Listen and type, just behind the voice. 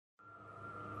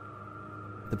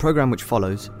The programme which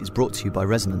follows is brought to you by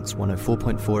Resonance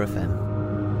 104.4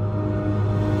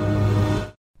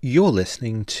 FM. You're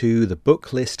listening to the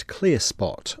Booklist Clear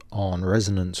Spot on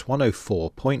Resonance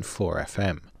 104.4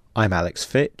 FM. I'm Alex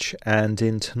Fitch, and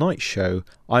in tonight's show,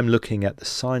 I'm looking at the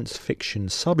science fiction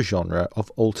subgenre of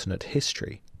alternate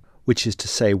history, which is to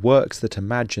say works that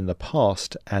imagine the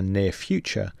past and near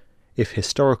future if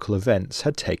historical events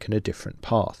had taken a different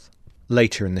path.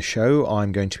 Later in the show,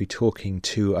 I'm going to be talking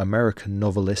to American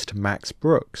novelist Max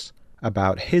Brooks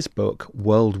about his book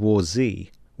World War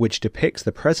Z, which depicts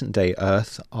the present-day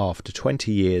Earth after 20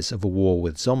 years of a war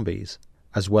with zombies,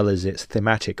 as well as its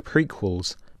thematic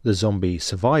prequels, The Zombie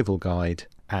Survival Guide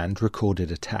and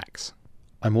Recorded Attacks.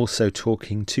 I'm also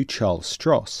talking to Charles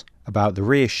Stross about the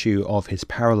reissue of his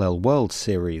Parallel World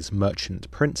series Merchant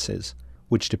Princes,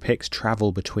 which depicts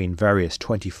travel between various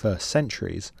 21st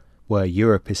centuries, where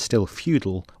Europe is still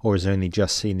feudal or has only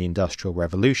just seen the Industrial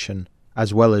Revolution,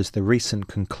 as well as the recent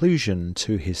conclusion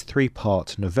to his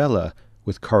three-part novella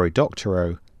with Cory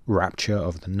Doctorow, Rapture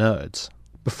of the Nerds.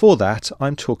 Before that,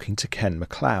 I'm talking to Ken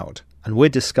MacLeod, and we're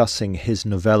discussing his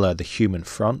novella The Human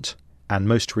Front, and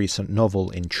most recent novel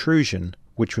Intrusion,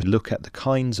 which would look at the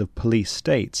kinds of police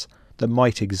states that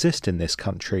might exist in this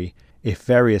country if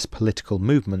various political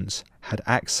movements had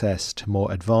access to more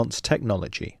advanced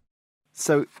technology.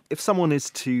 So, if someone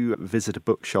is to visit a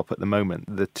bookshop at the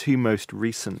moment, the two most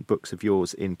recent books of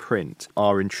yours in print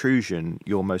are Intrusion,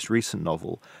 your most recent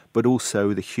novel, but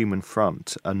also The Human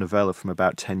Front, a novella from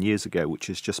about 10 years ago, which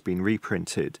has just been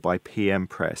reprinted by PM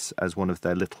Press as one of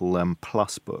their little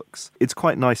plus books. It's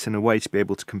quite nice in a way to be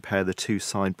able to compare the two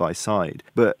side by side,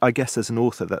 but I guess as an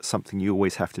author that's something you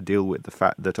always have to deal with, the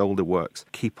fact that older works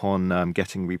keep on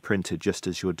getting reprinted just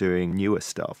as you're doing newer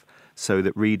stuff, so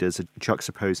that readers are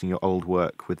juxtaposing your old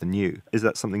work with the new. Is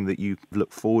that something that you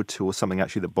look forward to, or something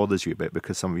actually that bothers you a bit,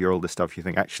 because some of your older stuff you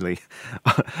think, actually,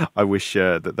 I wish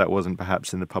that wasn't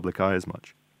perhaps in the public eye as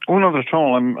much? Oh, not at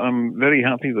all. I'm very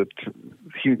happy that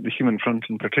The Human Front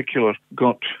in particular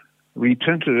got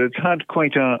reprinted. It's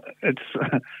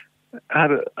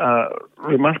had a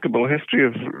remarkable history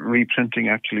of reprinting,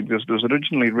 actually, because it was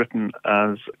originally written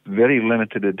as very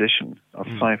limited edition of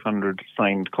 500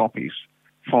 signed copies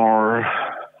for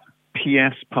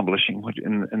PS Publishing, which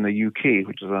in the UK,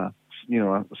 which is a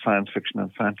science fiction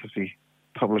and fantasy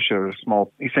publisher,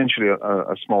 essentially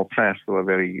a small press, though a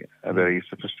very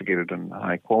sophisticated and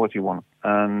high quality one.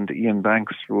 And Ian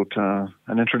Banks wrote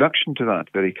an introduction to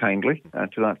that very kindly,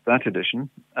 to that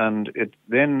edition, and it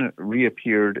then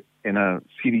reappeared in a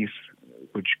series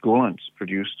which Gollancz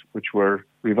produced, which were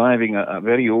reviving a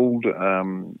very old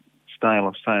style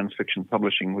of science fiction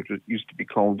publishing, which used to be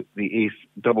called the Ace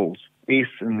Doubles. Ace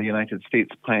in the United States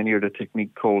pioneered a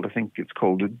technique called, I think it's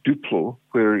called a Duplo,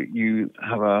 where you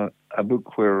have a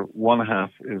book where one half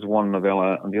is one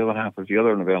novella and the other half is the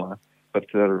other novella, but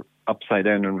they're upside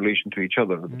down in relation to each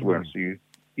other, as it were. So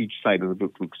each side of the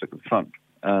book looks like the front.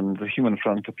 And The Human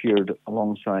Front appeared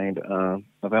alongside a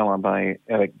novella by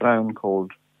Eric Brown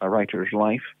called A Writer's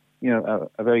Life.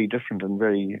 A very different and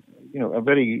a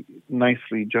very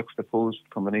nicely juxtaposed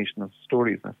combination of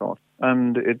stories, I thought.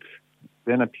 And it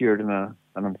then appeared in an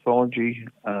anthology,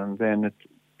 and then it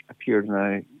appeared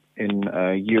in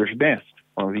Year's Best,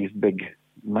 one of these big,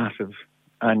 massive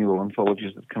annual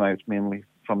anthologies that come out mainly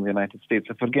from the United States.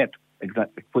 I forget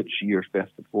exactly which Year's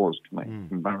Best it was, to my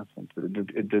embarrassment.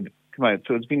 It did come out.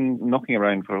 So it's been knocking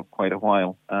around for quite a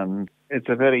while, and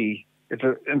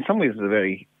in some ways,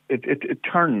 it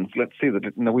turns, let's say that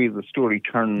in a way the story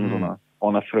turns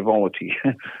on a frivolity.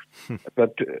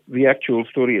 But the actual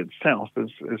story itself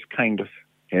is kind of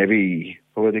heavy,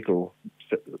 political,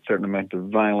 a certain amount of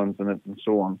violence in it and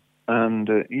so on. And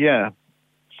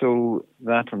so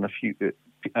that and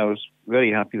I was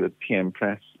very happy that PM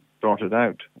Press brought it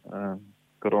out.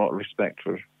 Got a lot of respect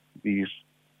for these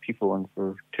people and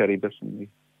for Terry Bisson,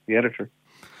 the editor.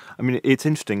 I mean, it's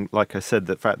interesting, like I said,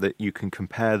 the fact that you can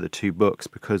compare the two books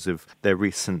because of their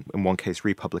recent, in one case,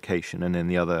 republication and in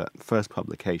the other, first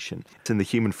publication. In The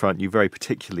Human Front, you very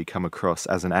particularly come across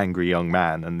as an angry young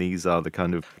man, and these are the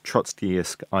kind of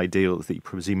Trotsky-esque ideals that you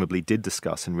presumably did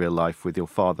discuss in real life with your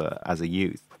father as a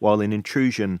youth. While in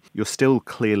Intrusion, you're still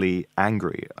clearly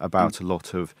angry about a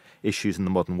lot of issues in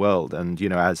the modern world, and,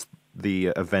 as the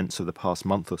events of the past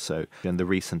month or so, and the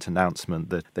recent announcement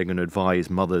that they're going to advise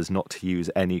mothers not to use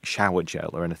any shower gel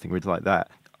or anything like that.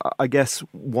 I guess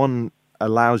one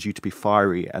allows you to be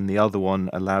fiery and the other one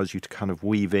allows you to kind of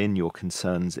weave in your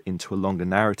concerns into a longer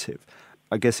narrative.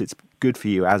 I guess it's good for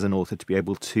you as an author to be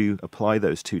able to apply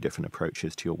those two different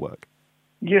approaches to your work.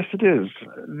 Yes, it is.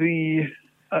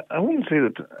 I wouldn't say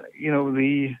that,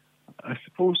 I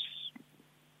suppose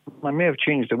I may have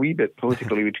changed a wee bit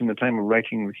politically between the time of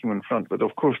writing The Human Front, but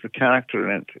of course the character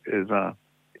in it is a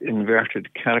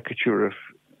inverted caricature of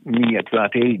me at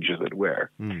that age, as it were.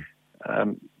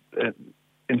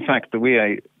 In fact, the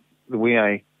way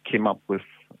I came up with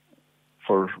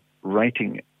for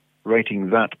writing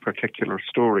that particular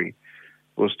story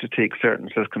was to take certain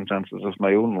circumstances of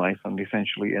my own life and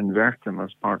essentially invert them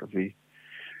as part of the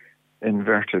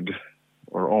inverted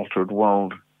or altered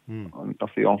world of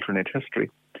the alternate history.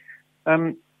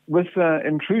 With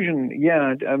intrusion,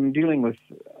 I'm dealing with,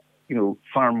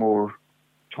 far more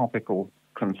topical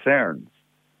concerns.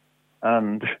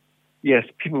 And yes,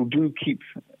 people do keep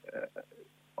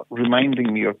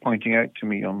reminding me or pointing out to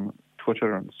me on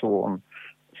Twitter and so on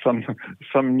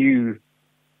some new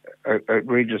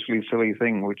outrageously silly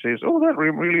thing which says, "Oh, that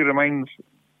really reminds,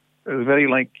 very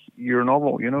like your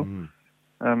novel,"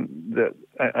 That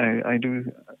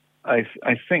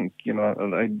I think,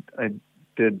 I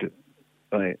did,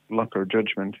 by luck or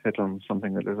judgment, hit on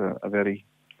something that is a very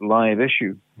live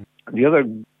issue. The other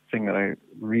thing that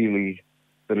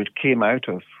it came out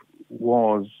of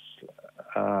was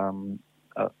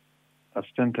a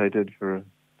stint I did for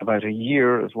about a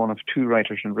year as one of two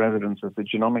writers in residence at the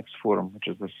Genomics Forum, which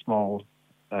is a small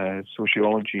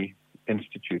sociology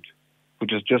institute,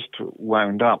 which has just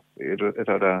wound up. It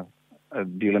had a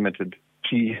delimited,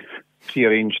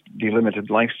 pre-arranged delimited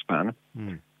lifespan,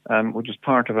 which is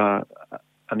part of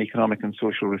an Economic and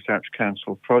Social Research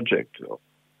Council project,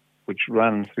 which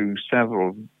ran through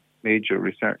several major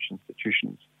research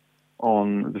institutions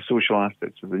on the social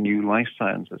aspects of the new life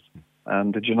sciences.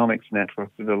 And the Genomics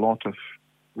Network did a lot of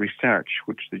research,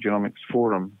 which the Genomics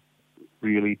Forum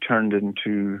really turned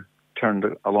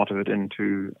a lot of it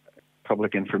into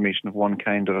public information of one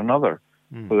kind or another,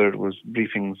 whether it was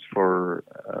briefings for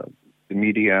the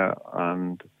media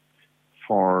and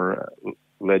for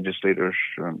legislators,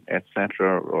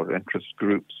 etc., or interest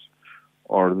groups,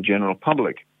 or the general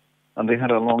public. And they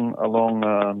had a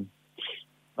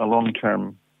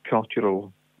long-term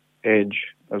cultural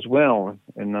edge as well,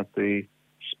 in that they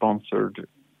sponsored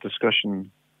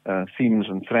discussion themes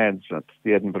and threads at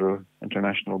the Edinburgh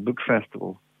International Book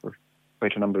Festival for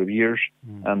quite a number of years,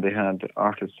 and they had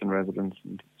artists in residence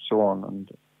and so on.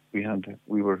 And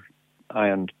I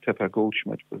and Pippa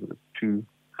Goldschmidt were the two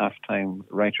half-time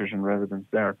writers in residence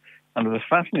there. And it was a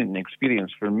fascinating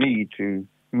experience for me to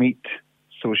meet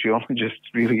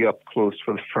sociologists really up close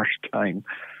for the first time,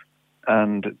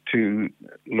 and to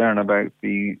learn about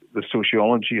the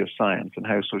sociology of science and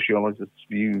how sociologists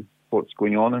view what's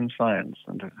going on in science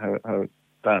and how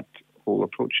that whole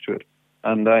approach to it.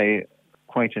 And I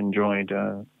quite enjoyed,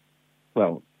 there's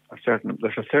a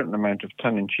certain amount of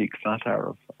tongue-in-cheek satire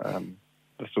of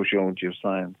the sociology of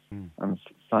science and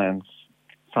science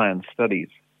studies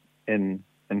in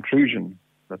Intrusion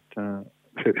that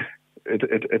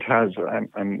it has.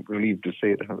 I'm relieved to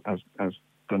say it has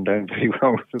gone down very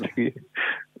well with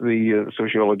the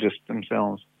sociologists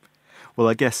themselves. Well,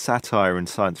 I guess satire and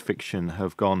science fiction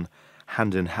have gone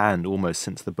hand in hand almost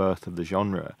since the birth of the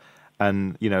genre.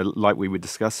 And, like we were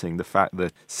discussing, the fact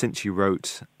that since you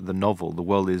wrote the novel, the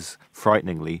world is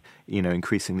frighteningly,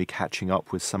 increasingly catching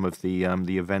up with some of the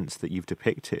events that you've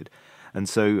depicted. And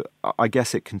so I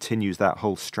guess it continues that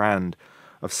whole strand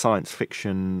of science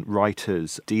fiction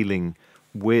writers dealing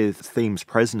with themes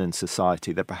present in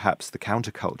society that perhaps the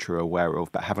counterculture are aware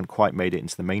of but haven't quite made it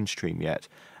into the mainstream yet.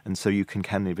 And so you can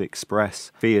kind of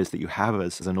express fears that you have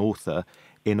as an author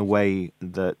in a way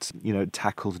that,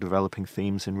 tackles developing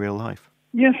themes in real life.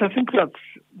 Yes, I think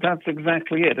that's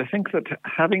exactly it. I think that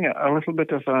having a little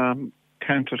bit of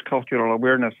countercultural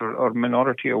awareness or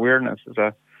minority awareness is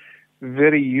a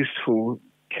very useful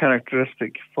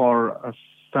characteristic for a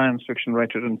science fiction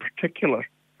writer in particular,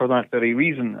 for that very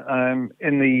reason.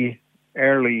 In the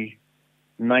early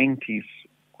 90s,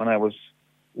 when I was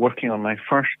working on my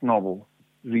first novel,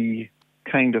 the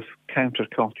kind of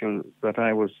counterculture that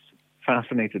I was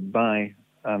fascinated by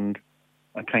and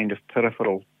a kind of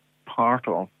peripheral part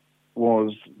of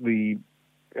was the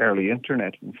early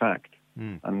internet, in fact,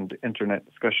 and internet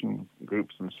discussion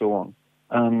groups and so on.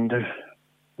 And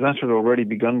that had already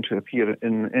begun to appear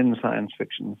in science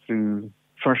fiction through,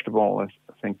 first of all, I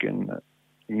think in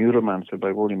Neuromancer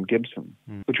by William Gibson,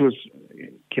 which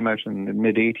came out in the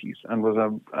mid-80s and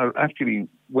was actually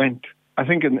went, I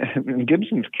think in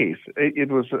Gibson's case, it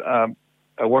was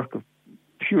a work of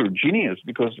pure genius,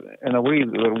 because in a way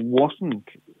there wasn't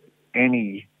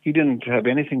he didn't have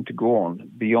anything to go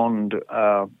on beyond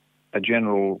a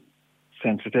general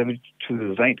sensitivity to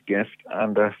the zeitgeist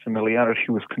and a familiarity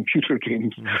with computer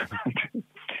games.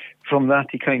 From that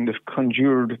he kind of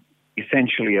conjured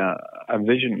essentially a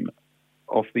vision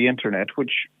of the internet,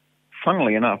 which,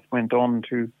 funnily enough, went on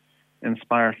to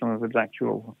inspire some of its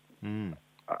actual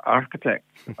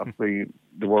architects of the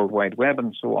World Wide Web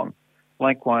and so on.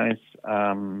 Likewise,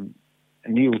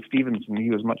 Neil Stephenson, he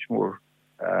was much more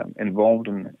involved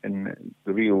in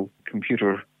the real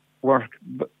computer work,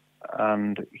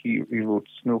 and he wrote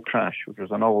Snow Crash, which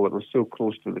was a novel that was so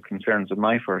close to the concerns of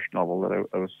my first novel that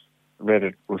I read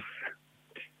it with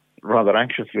rather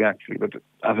anxiously, actually. But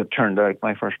as it turned out,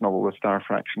 my first novel, The Star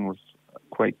Fraction, was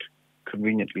quite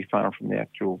conveniently far from the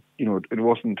actual, it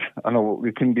wasn't a novel.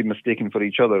 We couldn't be mistaken for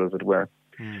each other, as it were.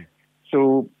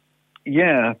 So,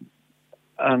 yeah,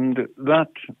 and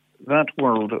that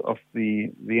world of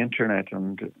the internet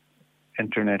and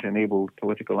internet-enabled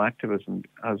political activism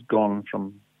has gone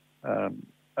from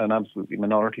an absolutely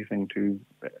minority thing to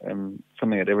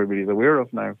something that everybody's aware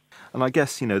of now. And I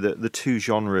guess, the two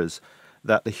genres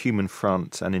that the Human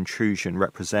Front and Intrusion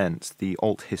represent, the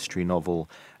alt history novel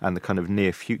and the kind of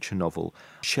near future novel,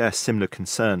 share similar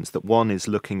concerns. That one is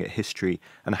looking at history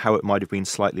and how it might have been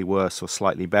slightly worse or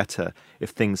slightly better if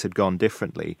things had gone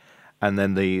differently. And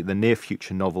then the near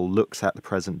future novel looks at the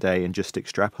present day and just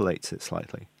extrapolates it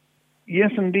slightly.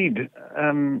 Yes, indeed.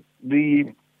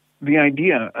 The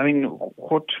idea,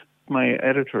 what my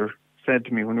editor said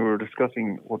to me when we were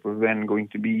discussing what was then going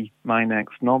to be my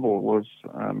next novel was,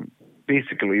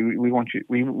 basically, we would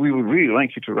really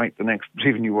like you to write the next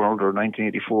Brave New World or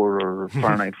 1984 or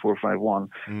Fahrenheit 451.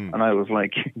 And I was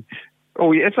like,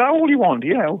 oh, yeah, it's all you want.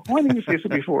 Yeah, why didn't you say so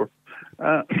before?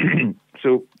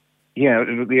 So, yeah,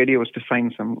 the idea was to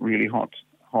find some really hot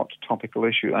topical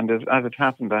issue. And as it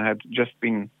happened, I had just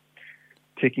been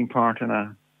taking part in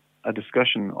a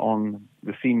discussion on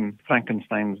the theme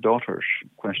Frankenstein's Daughters,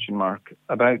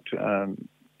 about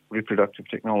reproductive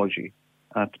technology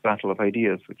at Battle of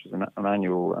Ideas, which is an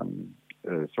annual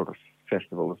sort of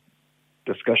festival of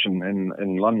discussion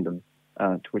in London,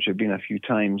 to which I've been a few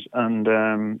times. And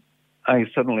I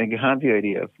suddenly had the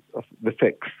idea of the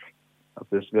fix of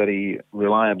this very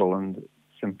reliable and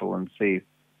simple and safe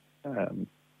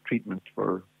treatment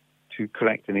to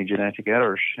correct any genetic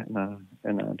errors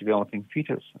in a developing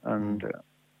fetus. And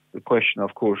the question,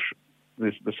 of course,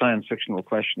 the science fictional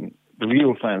question, the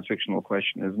real science fictional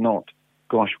question is not,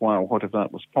 gosh, wow, what if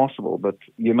that was possible? But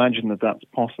you imagine that that's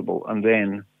possible, and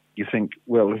then you think,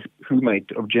 well, who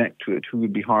might object to it? Who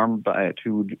would be harmed by it?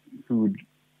 Who would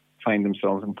find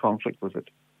themselves in conflict with it?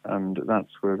 And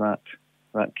that's where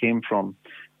that came from.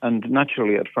 And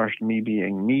naturally, at first, me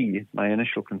being me, my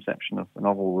initial conception of the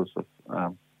novel was of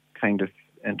kind of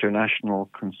international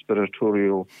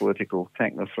conspiratorial political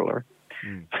techno-thriller.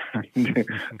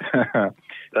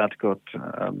 That got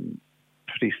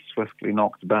pretty swiftly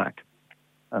knocked back.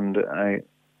 And I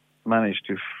managed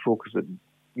to focus it,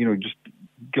 just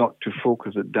got to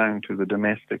focus it down to the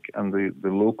domestic and the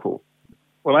local.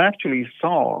 Well, I actually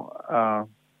saw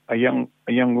a young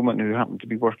woman who happened to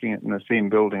be working in the same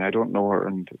building. I don't know her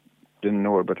and didn't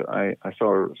know her, but I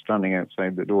saw her standing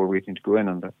outside the door waiting to go in,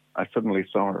 and I suddenly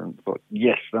saw her and thought,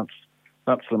 yes,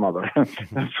 that's the mother.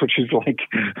 That's what she's like.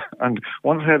 And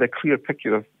once I had a clear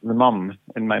picture of the mum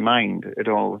in my mind, it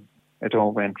all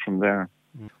went from there.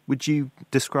 Would you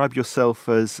describe yourself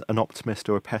as an optimist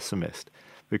or a pessimist?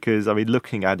 Because,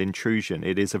 looking at Intrusion,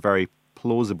 it is a very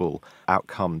plausible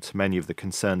outcome to many of the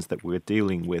concerns that we're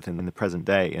dealing with in the present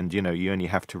day. And, you only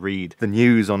have to read the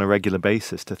news on a regular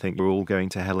basis to think we're all going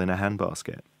to hell in a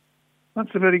handbasket.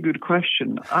 That's a very good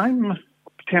question. I'm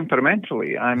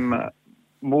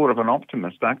more of an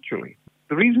optimist, actually.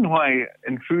 The reason why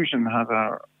Intrusion has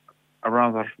a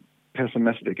rather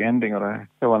pessimistic ending, or a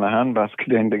hell in a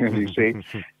handbasket ending, as you say,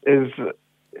 is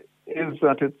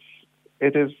that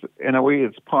it is in a way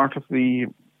it's part of the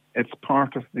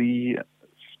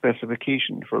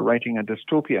specification for writing a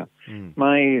dystopia.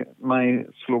 My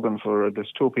slogan for a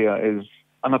dystopia is,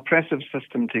 an oppressive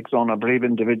system takes on a brave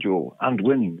individual and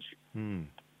wins.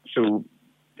 So,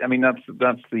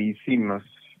 that's the theme of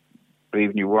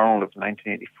Brave New World of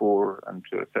 1984, and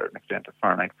to a certain extent of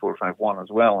Fahrenheit 451 as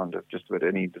well, and of just about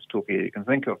any dystopia you can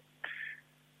think of,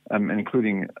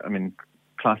 including,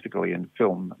 classically in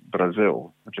film,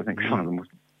 Brazil, which I think is one of the most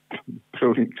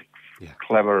brilliant,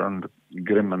 clever and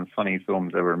grim and funny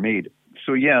films ever made.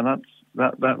 So yeah,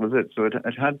 that was it. So it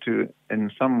had to, in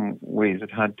some ways,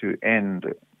 it had to end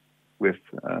with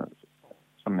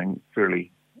something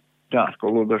fairly dark,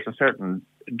 although there's a certain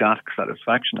dark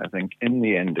satisfaction, I think, in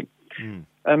the ending.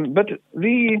 But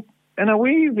in a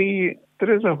way,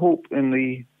 there is a hope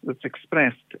that's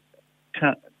expressed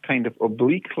kind of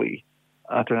obliquely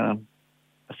at a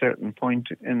certain point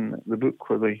in the book,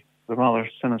 where the rather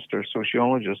sinister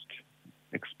sociologist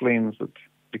explains that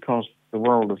because the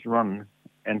world is run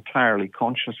entirely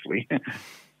consciously.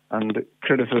 And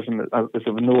criticism is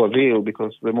of no avail,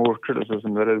 because the more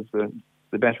criticism there is,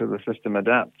 the better the system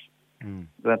adapts.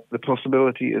 That the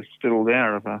possibility is still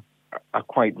there of a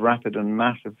quite rapid and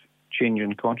massive change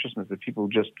in consciousness, that people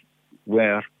just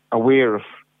were aware of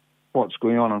what's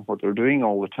going on and what they're doing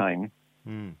all the time,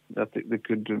 that they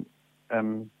could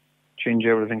change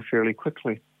everything fairly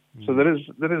quickly. So there is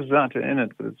that in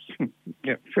it, but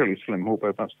it's fairly slim hope,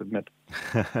 I must admit.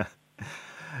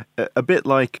 A bit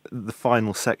like the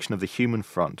final section of The Human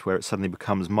Front, where it suddenly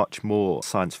becomes much more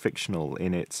science fictional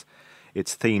in its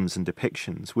themes and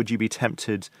depictions. Would you be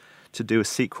tempted to do a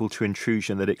sequel to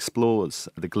Intrusion that explores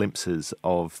the glimpses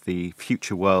of the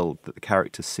future world that the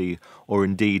characters see, or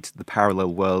indeed the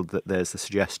parallel world that there's the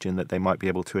suggestion that they might be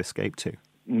able to escape to?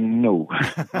 No,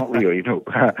 not really, no.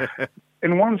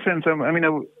 In one sense,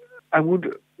 I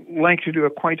would like to do a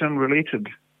quite unrelated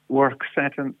work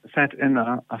set in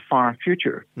a far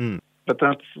future. But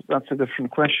that's a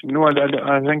different question. No,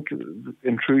 I think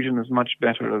Intrusion is much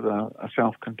better as a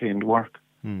self-contained work.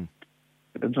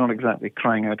 It's not exactly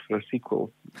crying out for a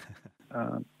sequel.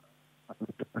 I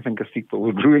think a sequel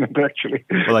would ruin it, actually.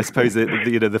 Well, I suppose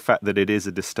the fact that it is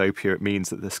a dystopia, it means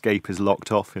that the escape is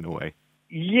locked off in a way.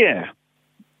 Yeah.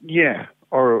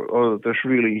 Or there's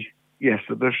really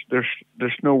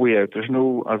there's no way out. There's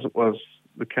no, as it was.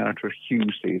 The character Hugh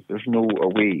says, there's no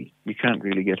away. You can't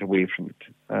really get away from it.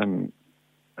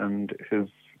 And his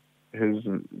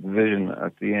vision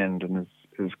at the end, and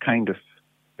his kind of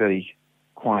very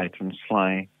quiet and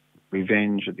sly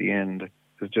revenge at the end,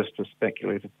 is just a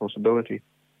speculative possibility.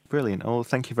 Brilliant. Oh,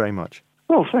 thank you very much.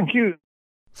 Well, thank you.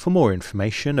 For more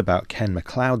information about Ken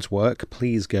MacLeod's work,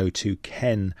 please go to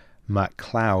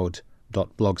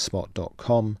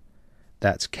kenmacleod.blogspot.com.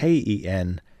 That's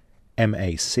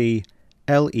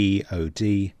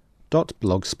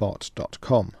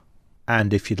KenMacLeod.blogspot.com.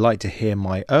 And if you'd like to hear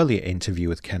my earlier interview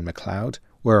with Ken MacLeod,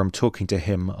 where I'm talking to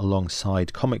him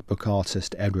alongside comic book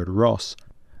artist Edward Ross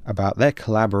about their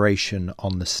collaboration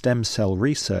on the stem cell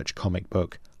research comic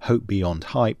book Hope Beyond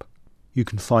Hype, you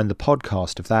can find the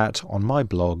podcast of that on my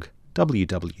blog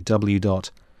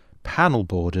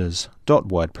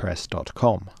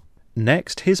www.panelborders.wordpress.com.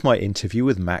 Next, here's my interview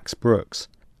with Max Brooks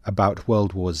about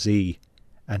World War Z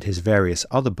and his various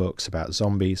other books about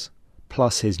zombies,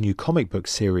 plus his new comic book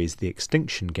series The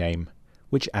Extinction Game,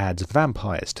 which adds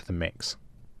vampires to the mix.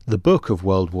 The book of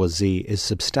World War Z is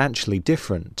substantially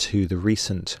different to the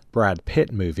recent Brad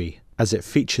Pitt movie, as it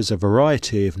features a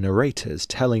variety of narrators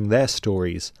telling their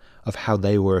stories of how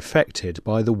they were affected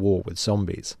by the war with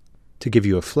zombies. To give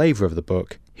you a flavour of the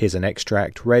book, here's an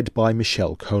extract read by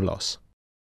Michelle Kolos.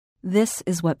 This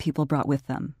is what people brought with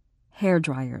them.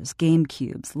 Hairdryers, game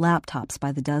cubes, laptops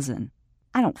by the dozen.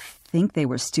 I don't think they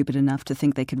were stupid enough to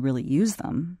think they could really use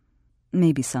them.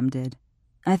 Maybe some did.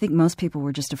 I think most people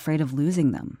were just afraid of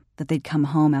losing them, that they'd come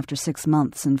home after 6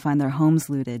 months and find their homes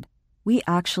looted. We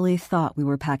actually thought we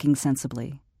were packing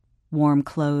sensibly. Warm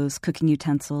clothes, cooking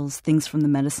utensils, things from the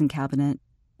medicine cabinet,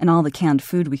 and all the canned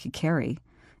food we could carry.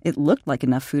 It looked like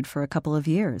enough food for a couple of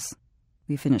years.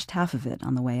 We finished half of it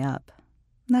on the way up.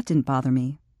 That didn't bother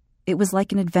me. It was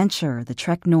like an adventure, the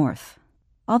trek north.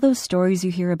 All those stories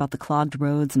you hear about the clogged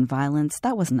roads and violence,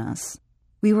 that wasn't us.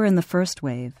 We were in the first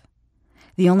wave.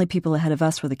 The only people ahead of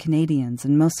us were the Canadians,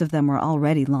 and most of them were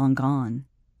already long gone.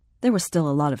 There was still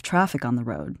a lot of traffic on the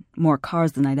road, more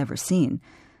cars than I'd ever seen,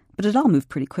 but it all moved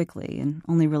pretty quickly and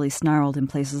only really snarled in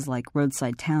places like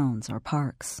roadside towns or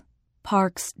parks.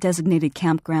 Parks, designated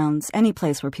campgrounds, any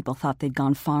place where people thought they'd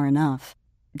gone far enough.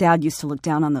 Dad used to look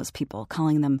down on those people,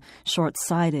 calling them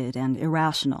short-sighted and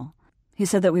irrational. He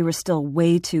said that we were still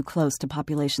way too close to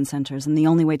population centers, and the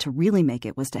only way to really make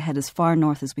it was to head as far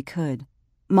north as we could.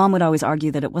 Mom would always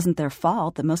argue that it wasn't their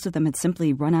fault, that most of them had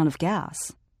simply run out of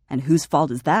gas. And whose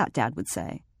fault is that, Dad would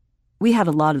say. We had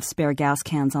a lot of spare gas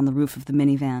cans on the roof of the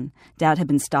minivan. Dad had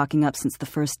been stocking up since the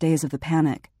first days of the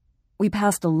panic. We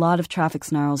passed a lot of traffic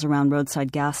snarls around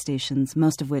roadside gas stations,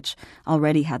 most of which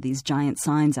already had these giant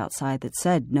signs outside that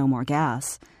said no more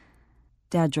gas.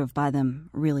 Dad drove by them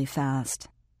really fast.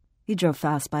 He drove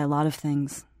fast by a lot of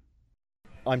things.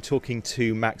 I'm talking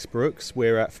to Max Brooks.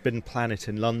 We're at Forbidden Planet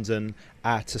in London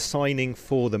at a signing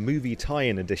for the movie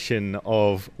tie-in edition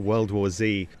of World War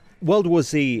Z. World War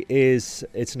Z it's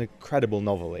an incredible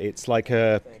novel. It's like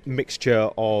a mixture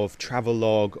of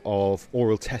travelogue, of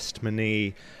oral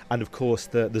testimony, and of course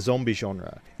the zombie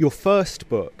genre. Your first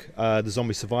book, The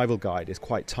Zombie Survival Guide, is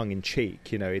quite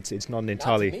tongue-in-cheek. You know, it's not an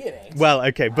entirely... Not to me, it ain't. Well,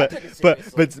 okay,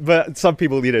 but some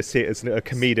people, see it as a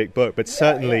comedic book, but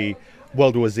certainly...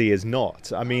 World War Z is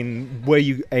not. I mean, were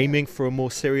you aiming for a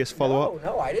more serious follow-up?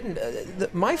 No, I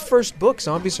didn't. My first book,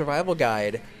 Zombie Survival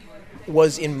Guide,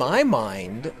 was, in my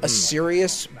mind, a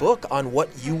serious book on what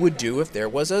you would do if there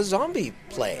was a zombie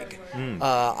plague.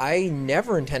 I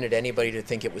never intended anybody to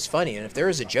think it was funny, and if there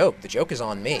is a joke, the joke is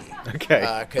on me.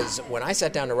 Okay. Because when I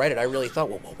sat down to write it, I really thought,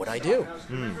 well, what would I do?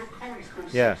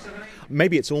 Yeah.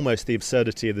 Maybe it's almost the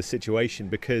absurdity of the situation,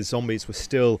 because zombies were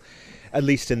still, at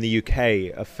least in the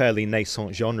UK, a fairly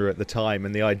nascent genre at the time,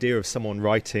 and the idea of someone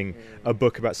writing a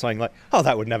book about something like, oh,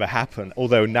 that would never happen,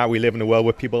 although now we live in a world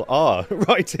where people are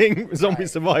writing zombie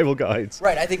survival guides.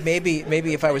 Right, I think maybe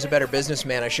if I was a better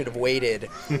businessman, I should have waited,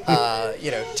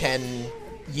 10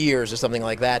 years or something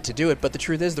like that to do it, but the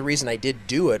truth is, the reason I did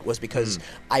do it was because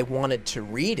I wanted to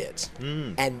read it,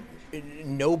 and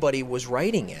nobody was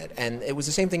writing it, and it was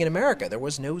the same thing in America. There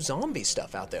was no zombie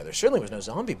stuff out there. There certainly was no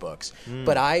zombie books,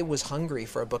 but I was hungry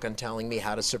for a book on telling me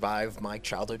how to survive my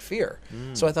childhood fear.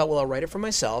 So I thought, well, I'll write it for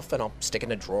myself and I'll stick it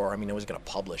in a drawer. I mean, I was going to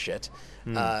publish it.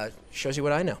 Shows you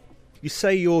what I know. You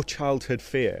say your childhood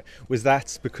fear. Was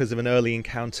that because of an early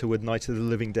encounter with Night of the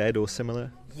Living Dead or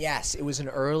similar? Yes, it was an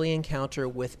early encounter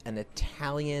with an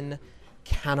Italian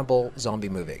cannibal zombie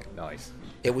movie. Nice.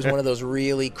 It was one of those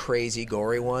really crazy,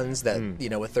 gory ones that, a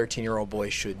 13-year-old boy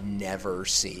should never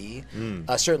see.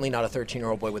 Certainly not a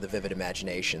 13-year-old boy with a vivid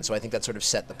imagination. So I think that sort of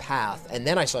set the path. And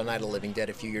then I saw Night of the Living Dead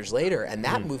a few years later, and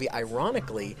that movie,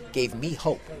 ironically, gave me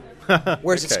hope.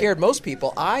 Whereas it scared most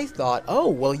people, I thought, oh,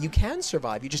 well, you can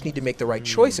survive. You just need to make the right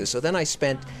choices. So then I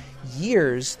spent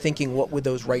years thinking, what would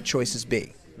those right choices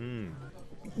be?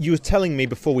 You were telling me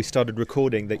before we started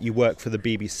recording that you work for the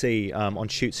BBC on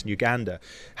shoots in Uganda.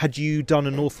 Had you done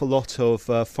an awful lot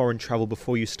of foreign travel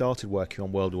before you started working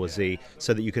on World War Z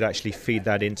so that you could actually feed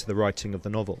that into the writing of the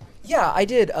novel? Yeah, I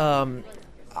did.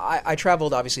 I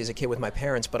traveled, obviously, as a kid with my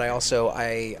parents, but I also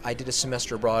I did a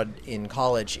semester abroad in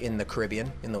college in the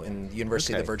Caribbean, in the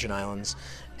University of the Virgin Islands.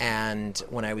 And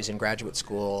when I was in graduate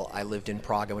school, I lived in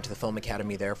Prague. I went to the Film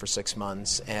Academy there for 6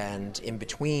 months. And in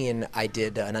between, I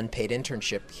did an unpaid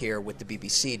internship here with the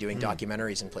BBC doing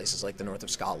documentaries in places like the north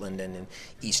of Scotland and in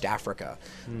East Africa.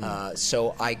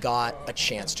 So I got a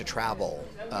chance to travel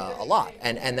a lot.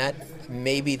 And that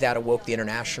maybe that awoke the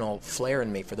international flair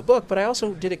in me for the book. But I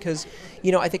also did it because,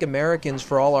 I think Americans,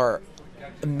 for all our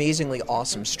amazingly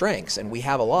awesome strengths, and we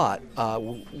have a lot,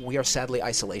 we are sadly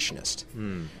isolationist.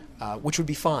 Which would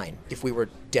be fine if we were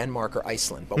Denmark or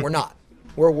Iceland, but we're not.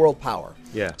 We're a world power.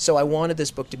 Yeah. So I wanted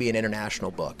this book to be an international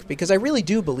book because I really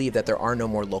do believe that there are no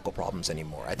more local problems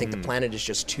anymore. I think the planet is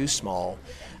just too small,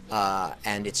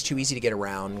 and it's too easy to get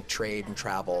around, trade and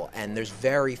travel, and there's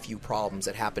very few problems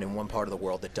that happen in one part of the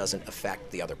world that doesn't affect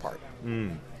the other part.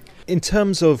 In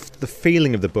terms of the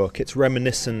feeling of the book, it's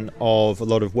reminiscent of a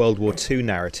lot of World War II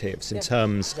narratives in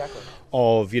terms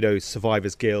of,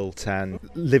 survivor's guilt and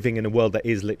living in a world that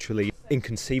is literally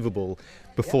inconceivable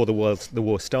before the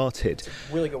war started.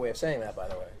 Really good way of saying that, by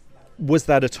the way. Was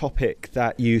that a topic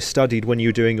that you studied when you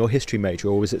were doing your history major,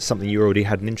 or was it something you already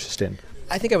had an interest in?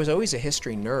 I think I was always a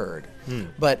history nerd,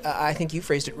 but I think you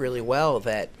phrased it really well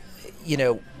that,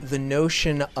 the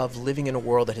notion of living in a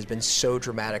world that has been so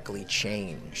dramatically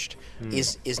changed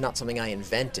is not something I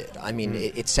invented. I mean,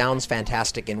 it sounds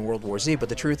fantastic in World War Z, but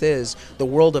the truth is the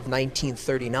world of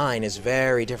 1939 is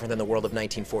very different than the world of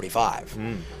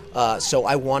 1945. So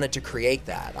I wanted to create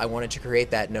that. I wanted to create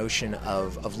that notion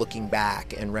of looking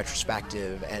back and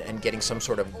retrospective and getting some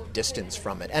sort of distance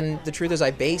from it. And the truth is I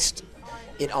based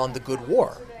it on the Good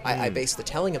War. I based the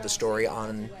telling of the story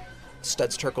on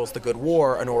Studs Terkel's The Good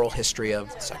War, an oral history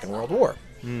of the Second World War.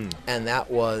 And that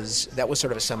was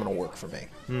sort of a seminal work for me.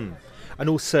 And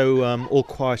also, All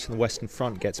Quiet on the Western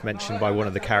Front gets mentioned by one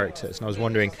of the characters, and I was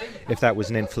wondering if that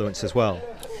was an influence as well.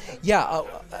 Yeah,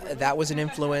 that was an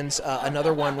influence.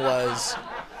 Another one was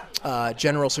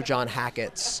General Sir John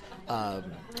Hackett's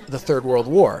The Third World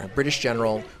War, a British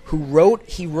general who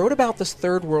wrote about this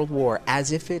Third World War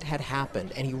as if it had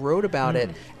happened, and he wrote about it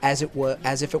as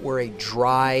if it were a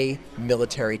dry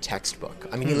military textbook.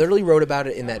 I mean, he literally wrote about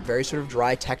it in that very sort of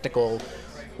dry technical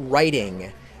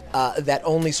writing that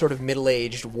only sort of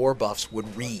middle-aged war buffs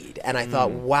would read. And I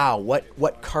thought, wow,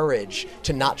 what courage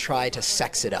to not try to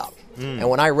sex it up. And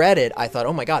when I read it, I thought,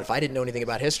 oh my God, if I didn't know anything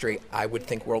about history, I would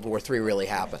think World War III really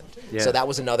happened. Yeah. So that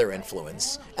was another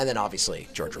influence. And then obviously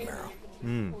George Romero.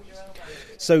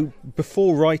 So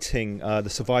before writing the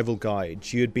Survival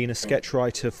Guide, you had been a sketch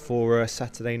writer for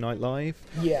Saturday Night Live?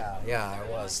 Yeah, I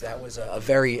was. That was a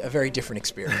very different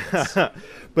experience.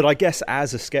 But I guess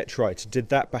as a sketch writer, did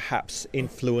that perhaps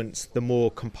influence the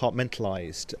more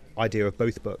compartmentalised idea of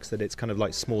both books, that it's kind of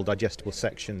like small digestible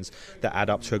sections that add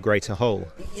up to a greater whole?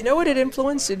 You know what it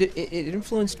influenced? It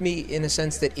influenced me in a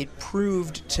sense that it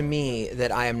proved to me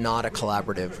that I am not a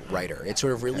collaborative writer. It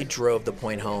sort of really drove the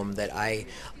point home that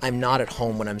I'm not at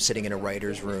home when I'm sitting in a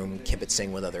writer's room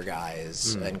kibitzing with other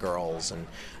guys and girls, and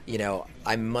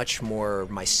I'm much more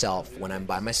myself when I'm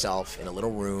by myself in a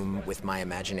little room with my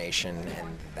imagination,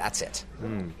 and that's it.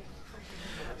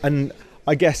 And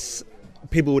I guess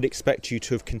people would expect you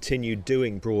to have continued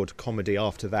doing broad comedy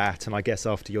after that, and I guess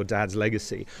after your dad's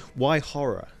legacy. Why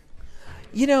horror?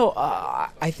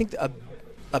 I think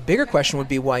a bigger question would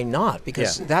be why not?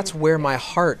 Because that's where my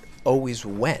heart always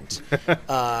went.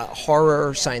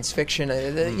 Horror, science fiction,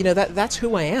 that's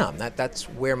who I am. That's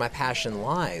where my passion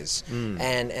lies.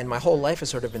 And my whole life has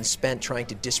sort of been spent trying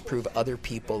to disprove other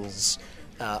people's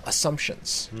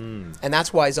assumptions. And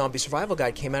that's why Zombie Survival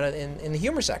Guide came out in the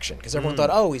humor section, because everyone thought,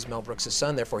 oh, he's Mel Brooks'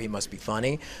 son, therefore he must be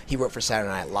funny. He wrote for Saturday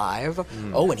Night Live.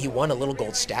 Oh, and he won a little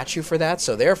gold statue for that,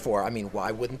 so therefore,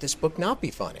 why wouldn't this book not be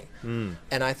funny?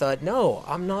 And I thought, no,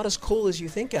 I'm not as cool as you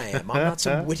think I am. I'm not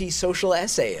some witty social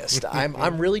essayist.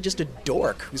 I'm really just a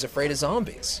dork who's afraid of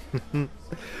zombies.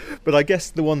 But I guess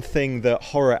the one thing that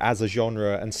horror as a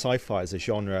genre and sci-fi as a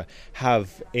genre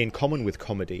have in common with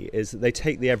comedy is that they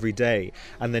take the everyday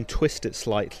and then twist it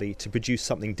slightly to produce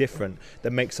something different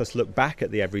that makes us look back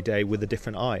at the everyday with a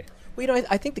different eye. Well,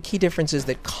 I think the key difference is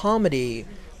that comedy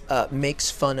makes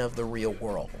fun of the real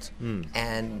world,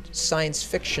 and science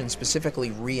fiction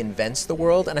specifically reinvents the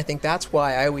world, and I think that's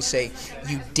why I always say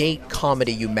you date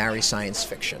comedy, you marry science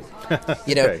fiction.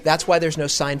 That's why there's no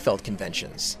Seinfeld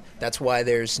conventions. That's why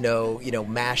there's no,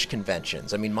 MASH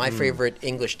conventions. My favorite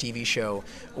English TV show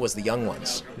was The Young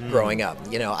Ones growing up.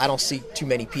 I don't see too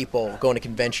many people going to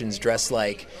conventions dressed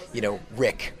like,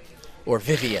 Rick or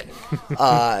Vivian.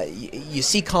 You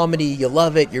see comedy, you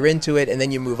love it, you're into it, and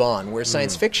then you move on. Whereas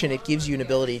science fiction, it gives you an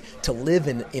ability to live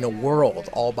in a world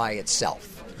all by itself.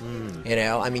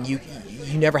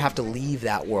 You never have to leave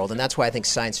that world, and that's why I think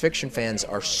science fiction fans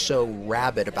are so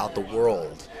rabid about the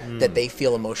world that they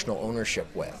feel emotional ownership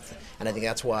with. And I think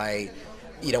that's why,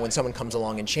 when someone comes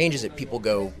along and changes it, people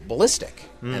go ballistic.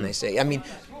 And they say,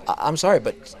 I'm sorry,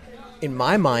 but in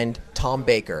my mind, Tom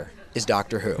Baker is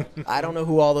Doctor Who. I don't know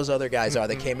who all those other guys are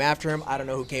that came after him. I don't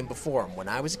know who came before him. When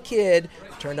I was a kid,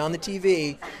 turned on the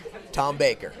TV, Tom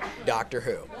Baker, Doctor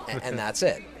Who, and that's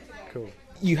it. Cool.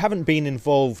 You haven't been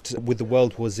involved with the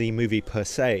World War Z movie per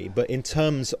se, but in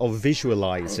terms of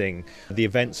visualising the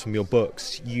events from your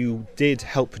books, you did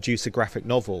help produce a graphic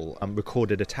novel,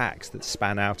 Recorded Attacks, that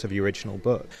span out of the original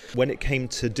book. When it came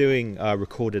to doing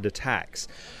Recorded Attacks,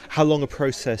 how long a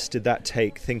process did that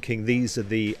take, thinking these are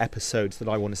the episodes that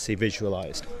I want to see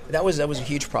visualised? That was a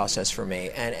huge process for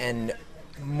me, and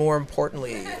more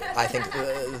importantly, I think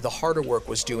the harder work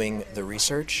was doing the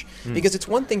research, because it's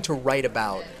one thing to write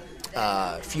about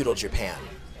feudal Japan.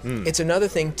 It's another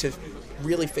thing to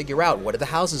really figure out, what do the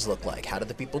houses look like? How do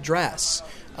the people dress?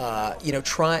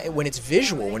 When it's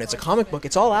visual, when it's a comic book,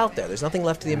 it's all out there. There's nothing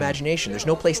left to the imagination. There's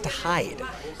no place to hide.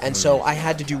 And so I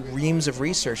had to do reams of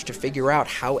research to figure out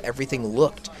how everything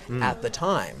looked at the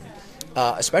time,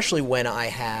 especially when I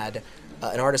had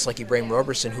an artist like Ibrahim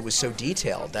Roberson who was so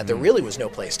detailed that there really was no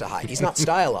place to hide. He's not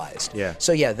stylized.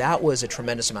 So that was a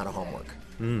tremendous amount of homework.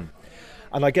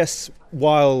 And I guess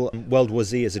while World War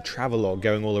Z is a travelogue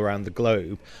going all around the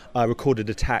globe, Recorded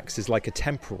Attacks is like a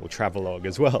temporal travelogue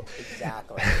as well.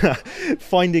 Exactly.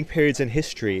 Finding periods in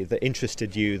history that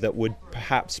interested you that would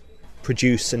perhaps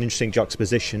produce an interesting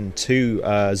juxtaposition to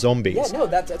zombies. Yeah, no,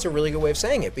 that's a really good way of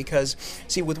saying it, because,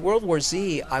 see, with World War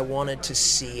Z, I wanted to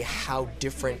see how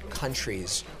different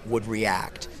countries would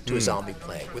react to a zombie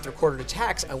plague. With Recorded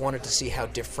Attacks, I wanted to see how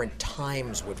different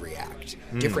times would react,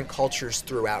 different cultures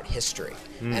throughout history.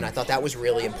 And I thought that was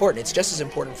really important. It's just as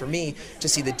important for me to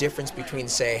see the difference between,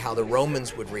 say, how the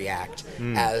Romans would react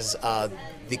as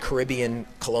the Caribbean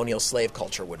colonial slave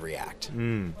culture would react.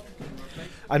 And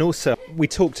also, we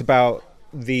talked about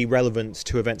the relevance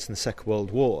to events in the Second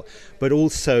World War, but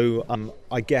also,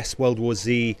 I guess World War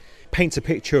Z paints a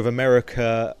picture of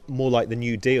America more like the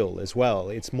New Deal as well.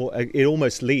 It's more, it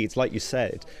almost leads, like you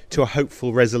said, to a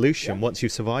hopeful resolution once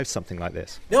you've survived something like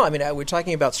this. No, I mean, we're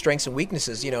talking about strengths and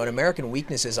weaknesses. An American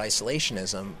weakness is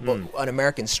isolationism, but an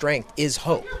American strength is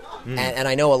hope. And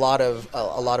I know a lot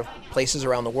of places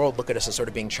around the world look at us as sort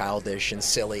of being childish and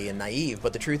silly and naive,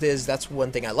 but the truth is that's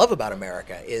one thing I love about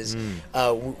America is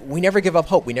we never give up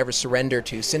hope. We never surrender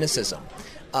to cynicism.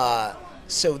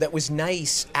 So that was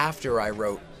nice after I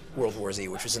wrote World War Z,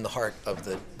 which was in the heart of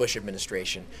the Bush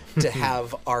administration, to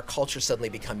have our culture suddenly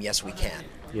become yes, we can.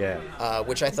 Yeah.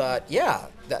 Which I thought,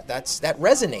 that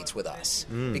resonates with us.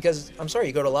 Because, I'm sorry,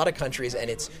 you go to a lot of countries and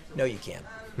it's, no, you can't.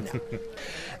 No.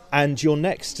 And your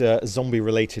next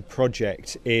zombie-related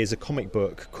project is a comic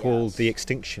book called The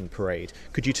Extinction Parade.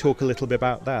 Could you talk a little bit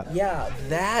about that? Yeah,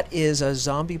 that is a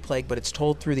zombie plague, but it's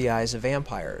told through the eyes of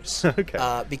vampires.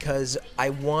 Okay. Because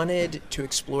I wanted to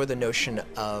explore the notion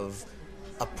of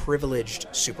a privileged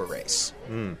super race.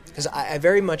 Because I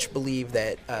very much believe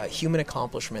that human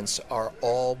accomplishments are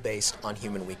all based on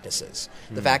human weaknesses.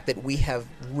 The fact that we have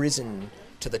risen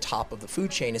to the top of the food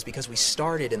chain is because we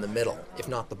started in the middle, if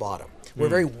not the bottom. We're a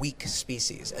very weak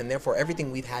species, and therefore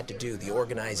everything we've had to do, the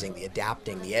organizing, the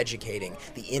adapting, the educating,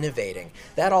 the innovating,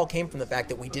 that all came from the fact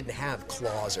that we didn't have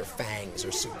claws or fangs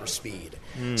or super speed.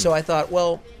 So I thought,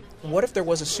 well, what if there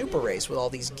was a super race with all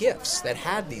these gifts that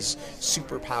had these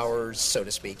superpowers, so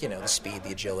to speak, the speed,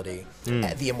 the agility,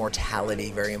 the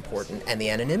immortality, very important, and the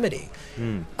anonymity.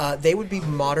 They would be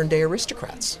modern-day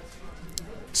aristocrats.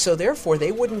 So therefore,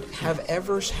 they wouldn't have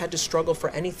ever had to struggle for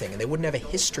anything, and they wouldn't have a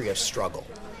history of struggle.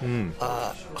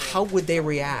 How would they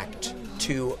react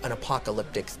to an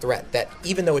apocalyptic threat that,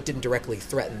 even though it didn't directly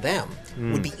threaten them,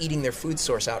 would be eating their food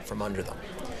source out from under them?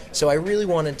 So I really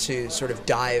wanted to sort of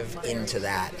dive into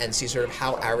that and see sort of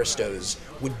how aristos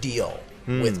would deal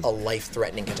with a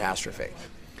life-threatening catastrophe.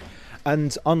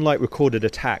 And unlike Recorded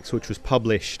Attacks, which was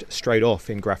published straight off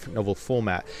in graphic novel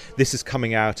format, this is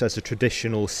coming out as a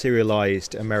traditional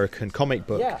serialized American comic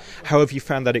book. Yeah. How have you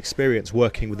found that experience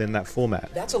working within that format?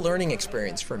 That's a learning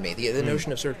experience for me, the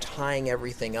notion of sort of tying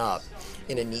everything up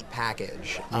in a neat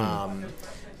package.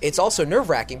 It's also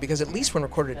nerve-wracking because at least when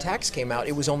Recorded Attacks came out,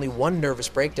 it was only one nervous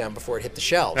breakdown before it hit the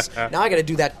shelves. Now I got to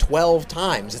do that 12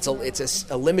 times. It's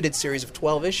a limited series of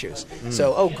 12 issues.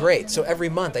 So, great. So every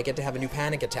month I get to have a new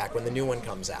panic attack when the new one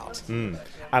comes out. And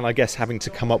I guess having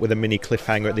to come up with a mini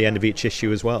cliffhanger at the end of each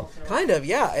issue as well. Kind of,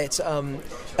 yeah. It's,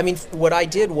 what I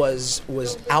did was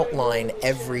outline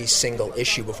every single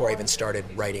issue before I even started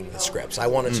writing the scripts. I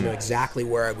wanted to know exactly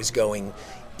where I was going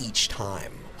each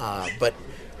time. But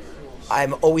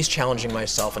I'm always challenging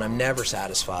myself, and I'm never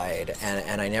satisfied,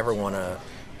 and I never want to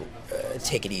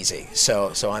take it easy.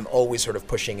 So I'm always sort of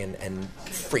pushing and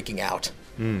freaking out.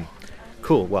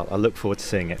 Cool. Well, I look forward to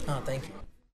seeing it. Oh, thank you.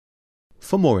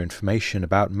 For more information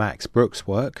about Max Brooks'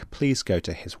 work, please go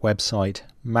to his website,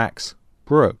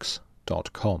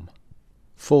 maxbrooks.com.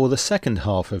 For the second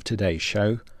half of today's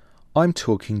show, I'm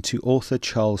talking to author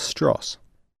Charles Stross.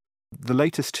 The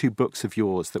latest two books of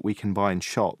yours that we can buy in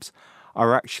shops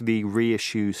are actually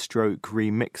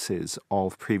remixes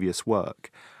of previous work.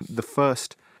 The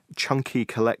first chunky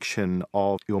collection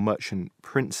of your Merchant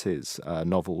Princes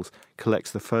novels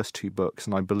collects the first two books,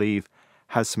 and I believe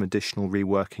has some additional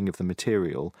reworking of the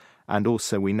material. And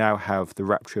also we now have The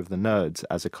Rapture of the Nerds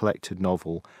as a collected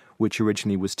novel, which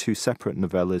originally was two separate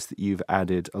novellas that you've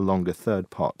added a longer third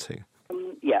part to.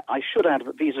 I should add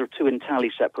that these are two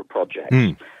entirely separate projects.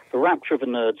 The Rapture of the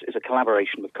Nerds is a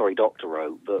collaboration with Cory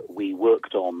Doctorow that we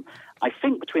worked on, I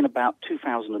think, between about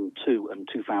 2002 and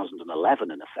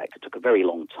 2011, in effect. It took a very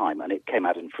long time, and it came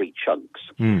out in 3 chunks.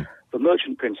 The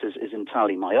Merchant Princes is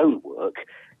entirely my own work.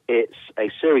 It's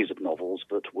a series of novels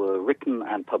that were written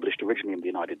and published originally in the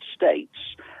United States.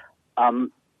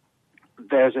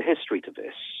 There's a history to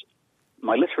this.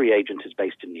 My literary agent is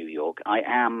based in New York. I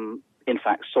am, in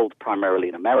fact, sold primarily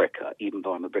in America, even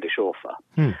though I'm a British author.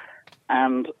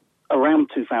 And around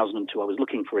 2002, I was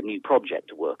looking for a new project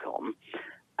to work on,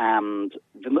 and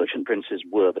The Merchant Princes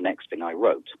were the next thing I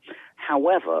wrote.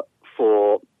 However,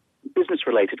 for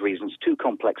business-related reasons, too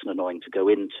complex and annoying to go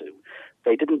into,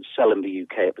 they didn't sell in the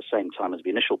UK at the same time as the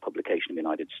initial publication in the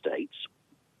United States.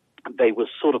 They were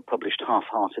sort of published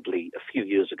half-heartedly a few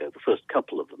years ago, the first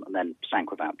couple of them, and then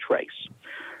sank without trace.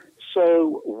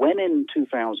 So when in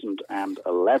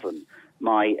 2011,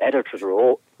 my editor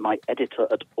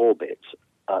at Orbit,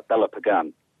 Bella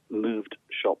Pagan, moved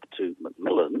shop to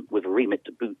Macmillan with a remit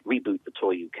to reboot the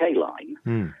Toy UK line,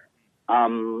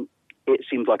 it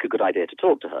seemed like a good idea to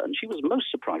talk to her, and she was most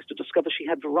surprised to discover she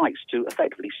had the rights to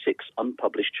effectively 6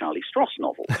 unpublished Charlie Stross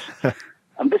novels.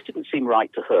 And this didn't seem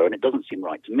right to her, and it doesn't seem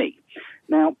right to me.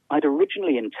 Now, I'd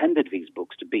originally intended these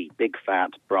books to be big,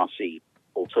 fat, brassy,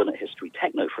 alternate history,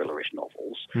 techno-thrillerish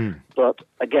novels. But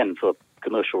again, for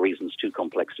commercial reasons too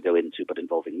complex to go into, but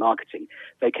involving marketing,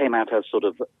 they came out as sort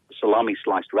of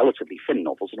salami-sliced, relatively thin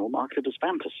novels and were marketed as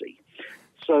fantasy.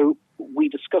 So we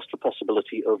discussed the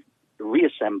possibility of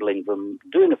reassembling them,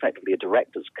 doing effectively a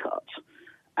director's cut,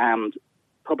 and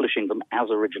publishing them as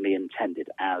originally intended,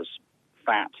 as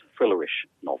fat, thrillerish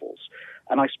novels.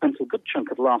 And I spent a good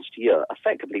chunk of last year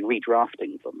effectively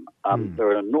redrafting them. There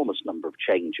are an enormous number of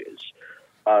changes,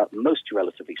 most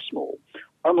relatively small.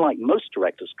 Unlike most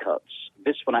director's cuts,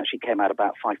 this one actually came out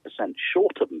about 5%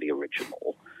 shorter than the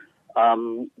original.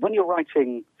 When you're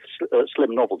writing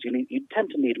slim novels, you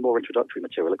tend to need more introductory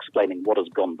material explaining what has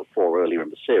gone before earlier in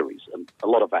the series, and a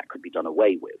lot of that could be done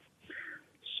away with.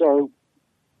 So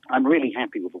I'm really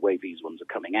happy with the way these ones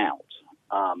are coming out.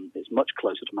 It's much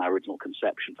closer to my original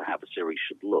conception for how the series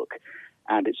should look,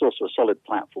 and it's also a solid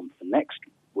platform for the next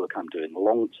work I'm doing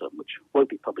long term, which won't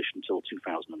be published until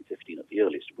 2015 at the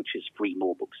earliest, which is 3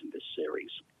 more books in this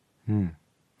series.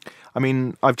 I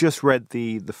mean, I've just read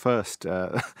the first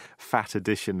fat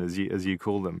edition, as you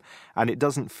call them, and it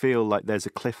doesn't feel like there's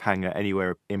a cliffhanger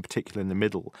anywhere in particular in the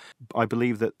middle. I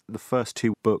believe that the first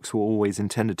 2 books were always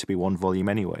intended to be 1 volume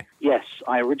anyway. Yes,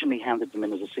 I originally handed them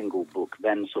in as a single book.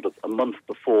 Then sort of a month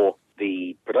before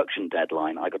the production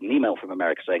deadline, I got an email from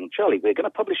America saying, Charlie, we're going to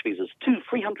publish these as 2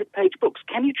 300-page books.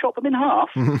 Can you chop them in half?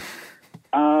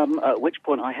 At which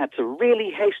point I had to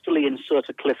really hastily insert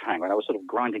a cliffhanger, and I was sort of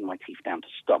grinding my teeth down to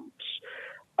stumps.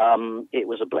 It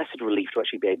was a blessed relief to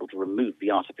actually be able to remove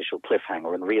the artificial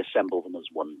cliffhanger and reassemble them as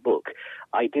 1 book.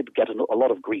 I did get a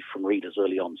lot of grief from readers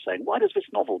early on saying, why does this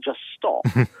novel just stop?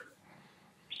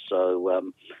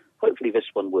 So hopefully this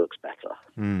one works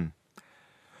better.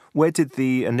 Where did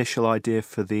the initial idea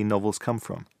for the novels come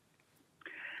from?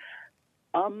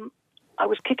 I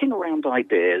was kicking around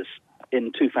ideas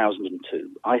in 2002.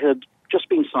 I had just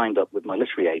been signed up with my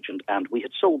literary agent, and we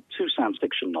had sold 2 science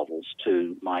fiction novels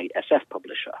to my SF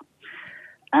publisher.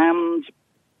 And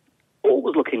all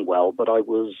was looking well, but I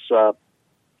was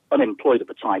unemployed at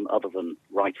the time other than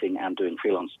writing and doing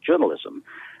freelance journalism.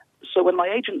 So when my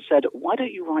agent said, why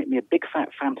don't you write me a big fat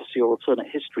fantasy or alternate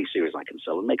history series I can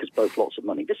sell and make us both lots of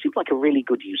money, this seemed like a really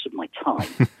good use of my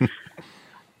time.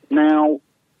 Now,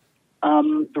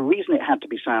 the reason it had to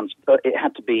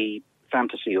be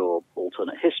fantasy or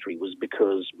alternate history was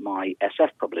because my SF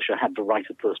publisher had the right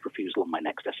of first refusal on my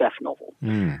next SF novel.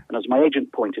 And as my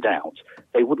agent pointed out,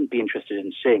 they wouldn't be interested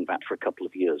in seeing that for a couple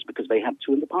of years because they had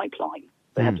 2 in the pipeline.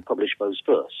 They had to publish those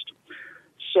first.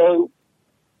 So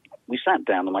we sat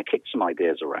down and I kicked some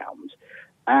ideas around,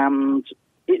 and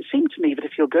it seemed to me that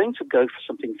if you're going to go for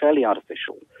something fairly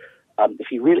artificial,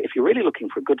 if you're really looking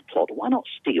for a good plot, why not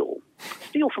steal?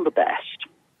 Steal from the best,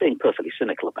 being perfectly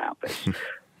cynical about this.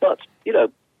 But,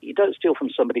 you don't steal from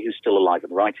somebody who's still alive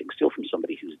and writing, steal from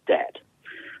somebody who's dead.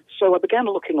 So I began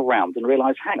looking around and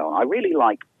realized, hang on, I really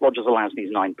like Roger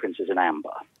Zelazny's 9 Princes in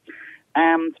Amber.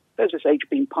 And there's this H.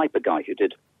 Beam Piper guy who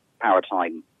did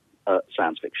Paratime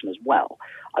science fiction as well.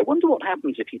 I wonder what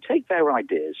happens if you take their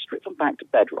ideas, strip them back to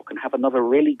bedrock, and have another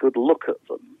really good look at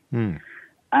them.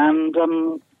 And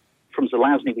from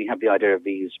Zelazny, we have the idea of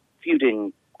these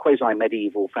feuding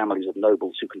quasi-medieval families of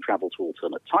nobles who can travel to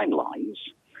alternate timelines.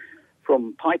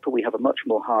 From Piper, we have a much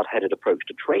more hard-headed approach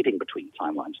to trading between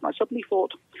timelines. And I suddenly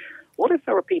thought, what if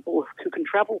there are people who can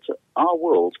travel to our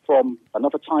world from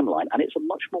another timeline, and it's a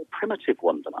much more primitive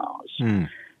one than ours?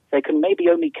 They can maybe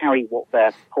only carry what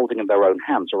they're holding in their own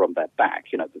hands or on their back.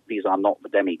 These are not the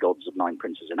demigods of 9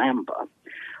 Princes in Amber.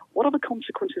 What are the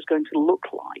consequences going to look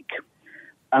like?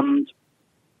 And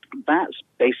that's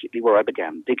basically where I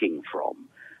began digging from.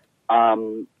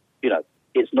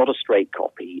 It's not a straight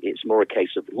copy. It's more a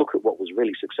case of look at what was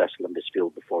really successful in this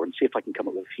field before and see if I can come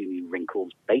up with a few new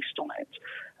wrinkles based on it.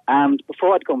 And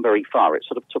before I'd gone very far, it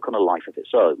sort of took on a life of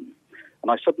its own. And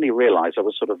I suddenly realized I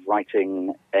was sort of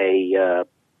writing a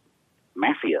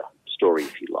mafia story,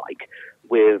 if you like,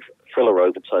 with thriller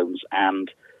overtones and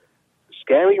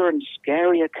scarier and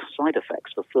scarier side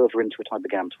effects the further into it I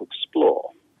began to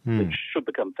explore. Which should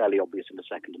become fairly obvious in the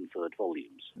 2nd and 3rd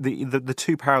volumes. The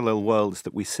 2 parallel worlds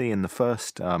that we see in the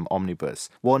first omnibus,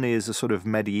 one is a sort of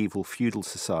medieval feudal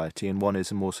society and one is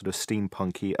a more sort of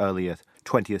steampunky earlier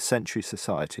 20th century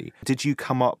society. Did you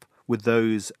come up with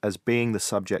those as being the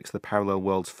subjects of the parallel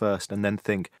worlds first and then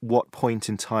think, what point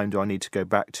in time do I need to go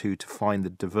back to find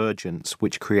the divergence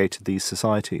which created these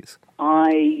societies?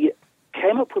 I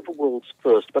came up with the worlds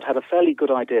first, but had a fairly good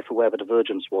idea for where the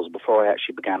divergence was before I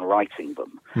actually began writing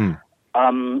them.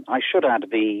 I should add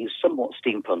the somewhat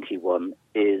steampunky one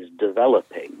is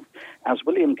developing. As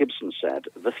William Gibson said,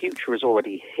 the future is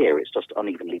already here, it's just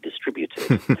unevenly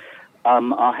distributed.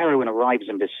 Our heroine arrives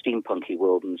in this steampunky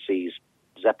world and sees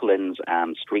zeppelins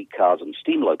and streetcars and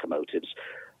steam locomotives.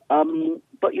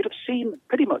 But you'd have seen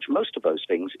pretty much most of those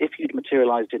things if you'd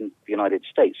materialized in the United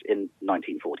States in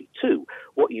 1942.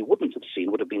 What you wouldn't have seen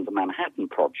would have been the Manhattan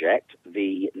Project,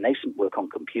 the nascent work on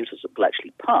computers at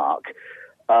Bletchley Park,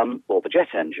 or the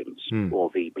jet engines, or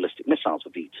the ballistic missiles,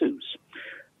 or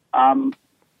V2s.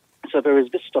 So there is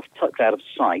this stuff tucked out of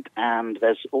sight, and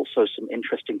there's also some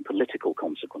interesting political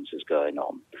consequences going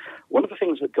on. One of the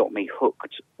things that got me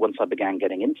hooked once I began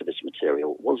getting into this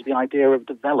material was the idea of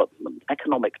development,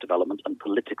 economic development and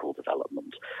political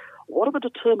development. What are the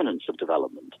determinants of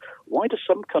development? Why do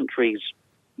some countries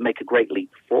make a great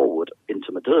leap forward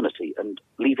into modernity and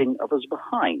leaving others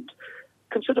behind?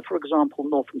 Consider, for example,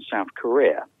 North and South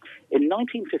Korea. In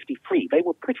 1953, they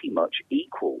were pretty much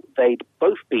equal. They'd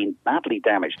both been badly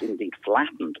damaged, indeed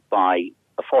flattened, by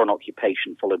a foreign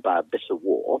occupation followed by a bitter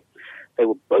war. They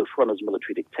were both run as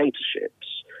military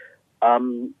dictatorships.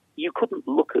 You couldn't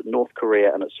look at North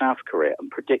Korea and at South Korea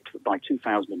and predict that by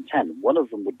 2010, one of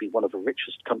them would be one of the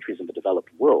richest countries in the developed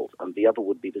world, and the other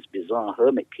would be this bizarre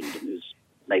hermit kingdom whose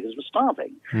neighbors were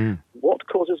starving. What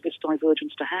causes this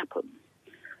divergence to happen?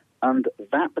 And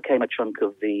that became a chunk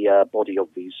of the body of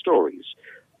these stories.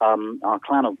 Our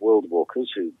clan of world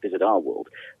walkers who visit our world,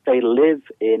 they live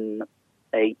in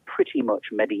a pretty much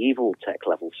medieval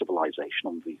tech-level civilization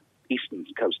on the eastern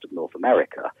coast of North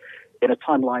America, in a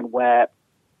timeline where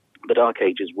the Dark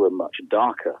Ages were much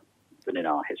darker than in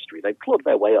our history. They've clawed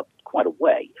their way up quite a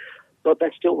way, but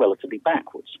they're still relatively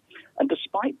backwards. And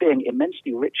despite being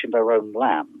immensely rich in their own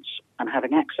lands and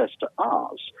having access to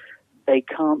ours, they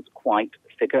can't quite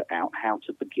figure out how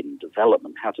to begin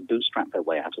development, how to bootstrap their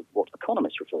way out of what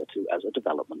economists refer to as a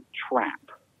development trap.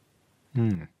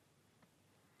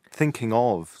 Thinking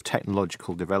of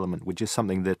technological development, which is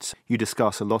something that you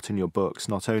discuss a lot in your books,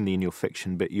 not only in your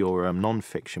fiction but your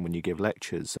non-fiction when you give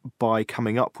lectures, by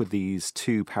coming up with these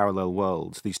two parallel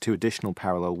worlds, these two additional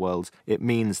parallel worlds, it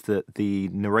means that the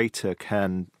narrator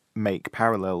can make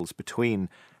parallels between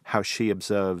how she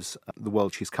observes the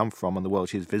world she's come from and the world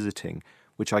she's visiting,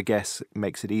 which I guess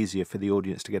makes it easier for the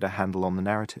audience to get a handle on the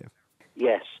narrative.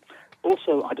 Yes.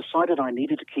 Also, I decided I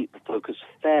needed to keep the focus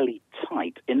fairly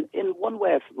tight. In one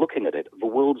way of looking at it, the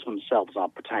worlds themselves are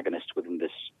protagonists within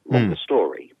this longer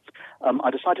story. I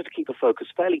decided to keep the focus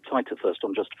fairly tight at first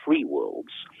on just three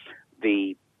worlds: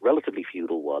 the relatively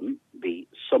feudal one, the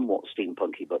somewhat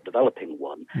steampunky but developing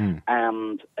one,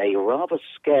 and a rather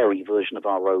scary version of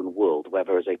our own world where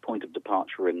there is a point of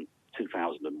departure in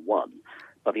 2001.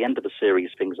 By the end of the series,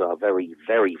 things are very,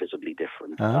 very visibly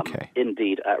different. Okay.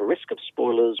 Indeed, at risk of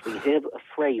spoilers, we hear a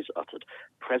phrase uttered: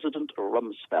 President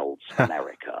Rumsfeld's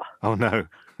America. Oh, no.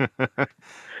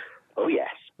 Oh,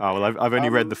 yes. Oh, well, I've only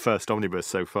read the first omnibus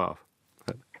so far.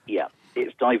 Yeah,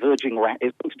 it's diverging.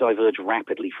 It's going to diverge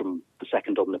rapidly from the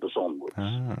second omnibus onwards.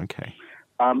 Ah, okay.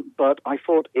 But I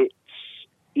thought it's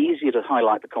easier to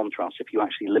highlight the contrast if you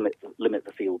actually limit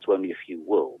the field to only a few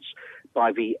worlds.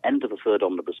 By the end of the third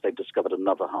omnibus, they've discovered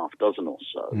another half dozen or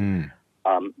so.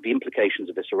 The implications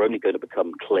of this are only going to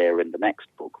become clear in the next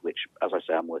book, which, as I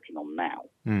say, I'm working on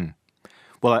now.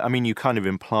 Well, I mean, you kind of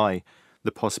imply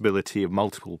the possibility of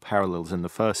multiple parallels in the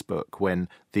first book when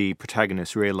the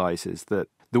protagonist realizes that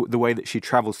the way that she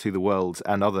travels through the world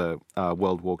and other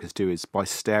world walkers do is by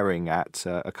staring at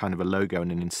a kind of a logo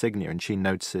and an insignia, and she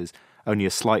notices only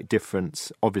a slight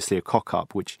difference, obviously a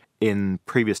cock-up, which in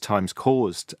previous times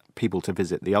caused people to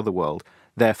visit the other world.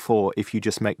 Therefore, if you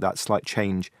just make that slight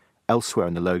change elsewhere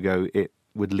in the logo, it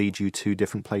would lead you to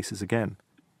different places again.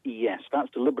 Yes, that's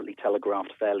deliberately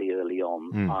telegraphed fairly early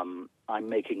on. I'm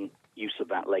making use of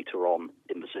that later on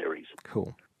in the series.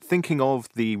 Cool. Thinking of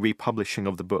the republishing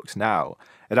of the books now,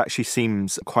 it actually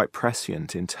seems quite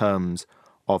prescient in terms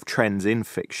of trends in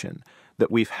fiction that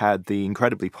we've had the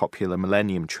incredibly popular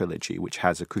Millennium Trilogy, which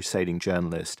has a crusading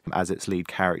journalist as its lead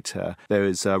character. There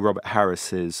is Robert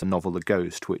Harris's novel The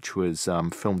Ghost, which was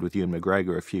filmed with Ewan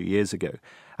McGregor a few years ago.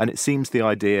 And it seems the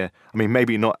idea, I mean,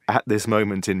 maybe not at this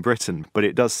moment in Britain, but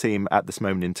it does seem at this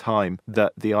moment in time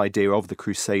that the idea of the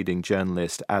crusading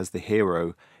journalist as the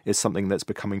hero is something that's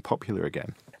becoming popular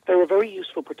again. They're a very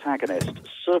useful protagonist.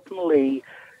 Certainly,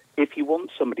 if you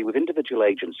want somebody with individual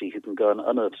agency who can go and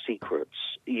unearth secrets,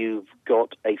 you've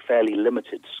got a fairly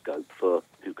limited scope for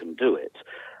who can do it.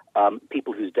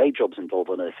 People whose day jobs involve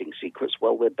unearthing secrets,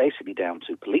 well, we're basically down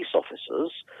to police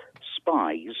officers,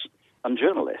 spies, and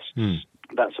journalists.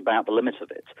 That's about the limit of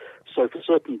it. So for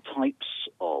certain types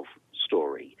of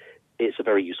story, it's a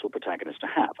very useful protagonist to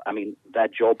have. I mean, their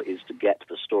job is to get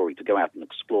the story, to go out and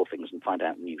explore things and find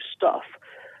out new stuff.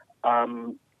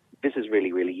 This is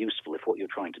really, really useful if what you're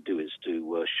trying to do is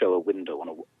to show a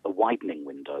window, a widening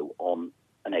window on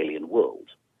an alien world.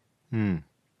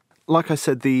 Like I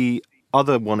said, the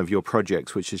other one of your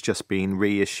projects, which has just been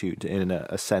reissued in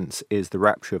a sense, is The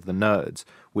Rapture of the Nerds,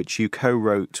 which you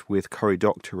co-wrote with Cory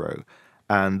Doctorow.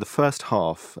 And the first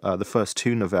half, the first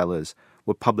two novellas,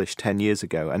 were published 10 years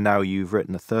ago, and now you've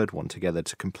written a third one together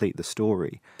to complete the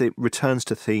story. It returns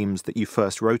to themes that you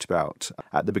first wrote about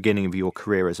at the beginning of your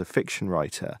career as a fiction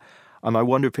writer. And I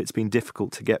wonder if it's been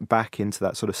difficult to get back into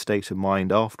that sort of state of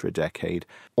mind after a decade,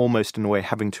 almost in a way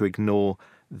having to ignore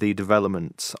the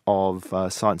developments of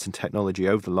science and technology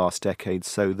over the last decade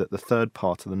so that the third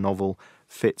part of the novel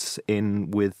fits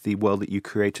in with the world that you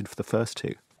created for the first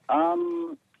two.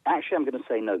 Actually, I'm going to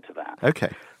say no to that. Okay.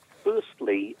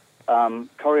 Firstly,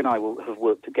 Cory and I have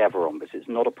worked together on this. It's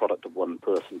not a product of one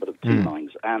person, but of two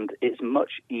minds. And it's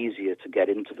much easier to get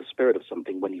into the spirit of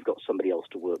something when you've got somebody else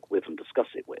to work with and discuss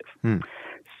it with.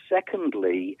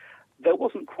 Secondly, there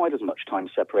wasn't quite as much time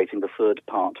separating the third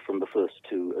part from the first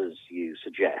two as you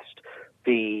suggest.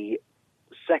 The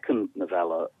second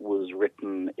novella was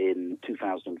written in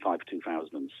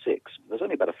 2005-2006. There's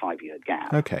only about a 5-year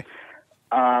gap. Okay.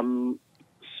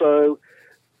 So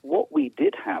what we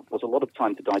did have was a lot of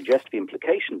time to digest the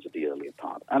implications of the earlier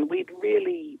part, and we'd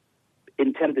really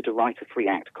intended to write a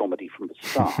 3-act comedy from the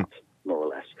start, more or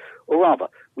less. Or rather,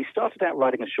 we started out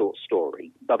writing a short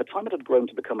story. By the time it had grown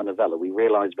to become a novella, we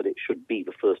realized that it should be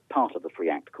the first part of the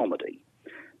 3-act comedy.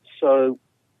 So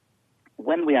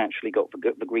when we actually got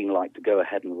the green light to go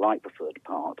ahead and write the third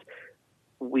part,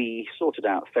 we sorted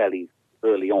out fairly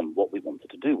early on what we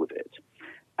wanted to do with it.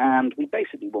 And we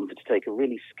basically wanted to take a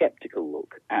really skeptical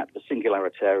look at the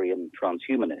singularitarian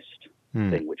transhumanist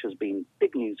thing, which has been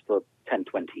big news for 10,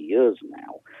 20 years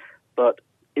now, but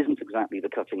isn't exactly the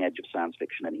cutting edge of science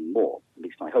fiction anymore. At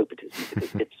least I hope it isn't,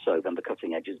 because if so, then the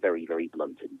cutting edge is very, very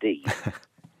blunt indeed.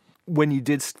 When you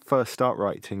did first start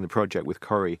writing the project with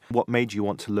Cory, what made you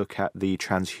want to look at the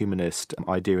transhumanist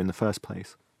idea in the first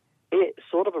place? It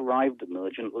sort of arrived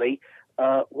emergently.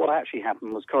 What actually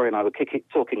happened was Cory and I were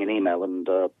talking in email, and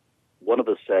one of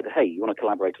us said, hey, you want to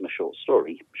collaborate on a short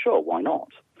story? Sure, why not?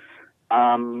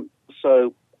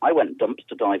 So I went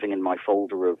dumpster diving in my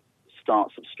folder of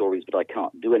starts of stories that I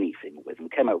can't do anything with,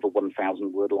 and came out with a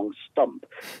 1,000-word-long stump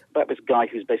about this guy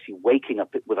who's basically waking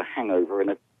up with a hangover in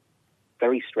a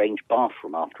very strange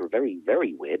bathroom after a very,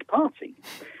 very weird party.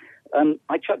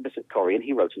 I chucked this at Cory, and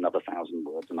he wrote another 1,000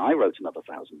 words, and I wrote another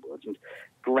 1,000 words, and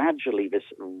gradually this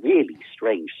really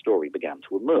strange story began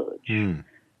to emerge,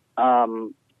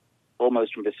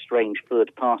 almost from this strange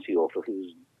third-party author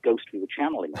whose ghost we were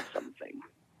channeling or something.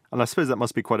 And I suppose that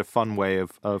must be quite a fun way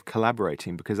of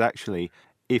collaborating, because actually,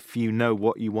 if you know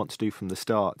what you want to do from the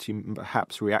start, you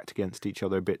perhaps react against each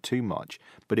other a bit too much.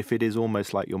 But if it is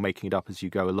almost like you're making it up as you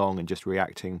go along and just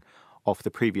reacting off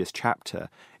the previous chapter,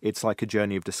 it's like a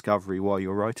journey of discovery while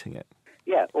you're writing it.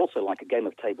 Yeah, also like a game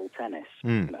of table tennis.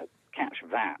 Catch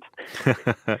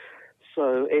that.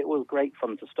 So it was great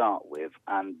fun to start with,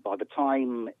 and by the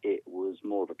time it was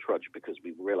more of a trudge because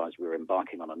we realized we were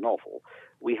embarking on a novel,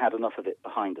 we had enough of it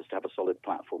behind us to have a solid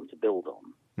platform to build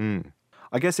on.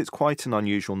 I guess it's quite an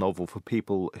unusual novel for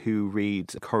people who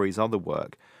read Cory's other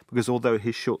work, because although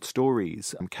his short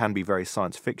stories can be very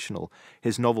science fictional,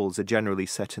 his novels are generally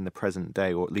set in the present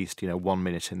day, or at least, 1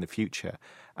 minute in the future,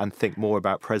 and think more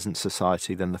about present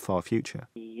society than the far future.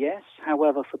 Yes,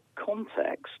 however, for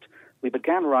context, we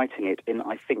began writing it in,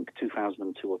 I think,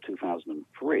 2002 or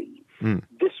 2003.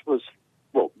 This was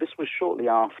shortly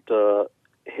after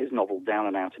his novel Down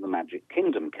and Out in the Magic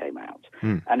Kingdom came out.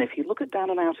 And if you look at Down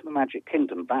and Out in the Magic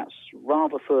Kingdom, that's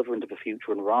rather further into the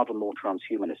future and rather more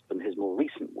transhumanist than his more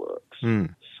recent works.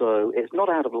 So it's not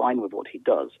out of line with what he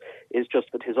does. It's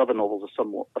just that his other novels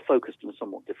are focused in a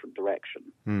somewhat different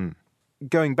direction.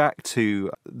 Going back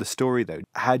to the story, though,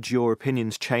 had your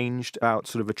opinions changed about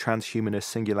sort of a transhumanist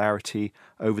singularity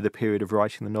over the period of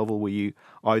writing the novel? Were you,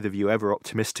 either of you, ever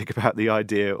optimistic about the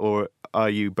idea, or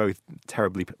are you both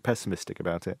terribly pessimistic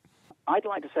about it? I'd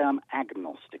like to say I'm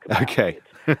agnostic about it.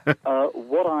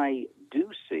 What I do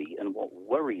see and what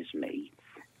worries me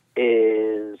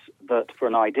is that for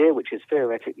an idea which is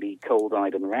theoretically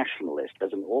cold-eyed and rationalist,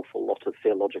 there's an awful lot of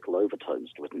theological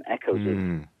overtones to it and echoes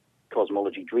of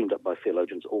cosmology dreamed up by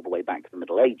theologians all the way back to the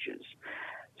Middle Ages.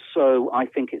 So I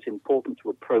think it's important to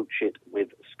approach it with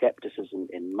skepticism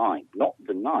in mind, not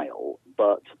denial,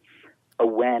 but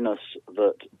awareness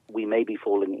that we may be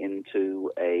falling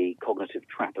into a cognitive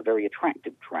trap, a very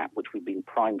attractive trap, which we've been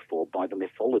primed for by the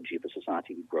mythology of the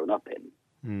society we've grown up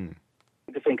in.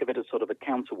 To think of it as sort of a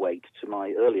counterweight to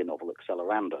my earlier novel,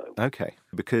 Accelerando. Okay,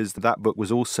 because that book was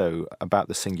also about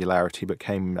the singularity, but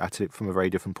came at it from a very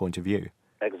different point of view.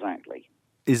 Exactly.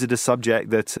 Is it a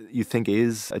subject that you think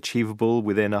is achievable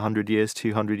within 100 years,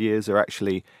 200 years, or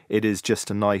actually it is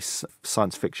just a nice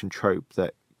science fiction trope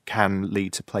that can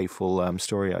lead to playful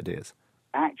story ideas?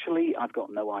 Actually, I've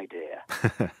got no idea.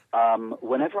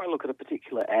 Whenever I look at a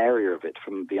particular area of it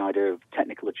from the idea of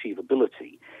technical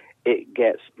achievability, it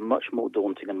gets much more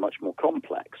daunting and much more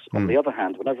complex. On the other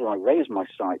hand, whenever I raise my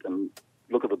sight and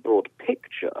look at the broad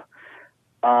picture,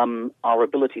 our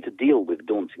ability to deal with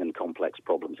daunting and complex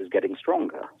problems is getting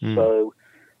stronger. So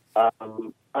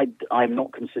I'm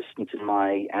not consistent in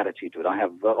my attitude to it. I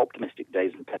have optimistic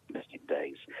days and pessimistic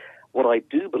days. What I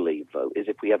do believe, though, is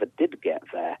if we ever did get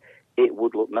there, it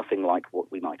would look nothing like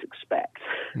what we might expect.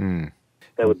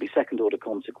 There would be second-order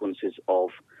consequences of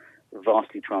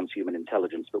vastly transhuman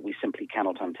intelligence that we simply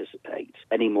cannot anticipate,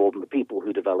 any more than the people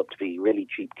who developed the really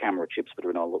cheap camera chips that are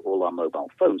in all our mobile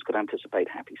phones could anticipate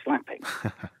happy slapping.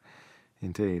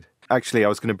 Indeed. Actually, I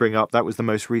was going to bring up, that was the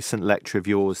most recent lecture of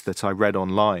yours that I read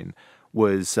online,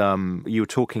 was you were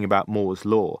talking about Moore's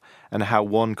Law and how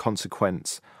one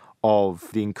consequence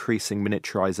of the increasing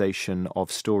miniaturization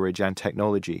of storage and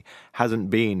technology hasn't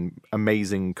been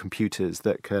amazing computers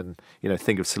that can,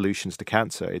 think of solutions to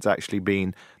cancer. It's actually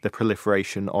been the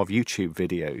proliferation of YouTube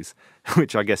videos,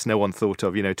 which I guess no one thought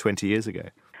of, 20 years ago.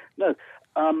 No,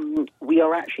 we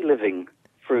are actually living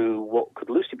through what could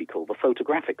loosely be called the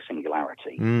photographic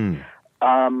singularity.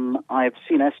 I've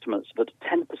seen estimates that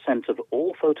 10% of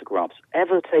all photographs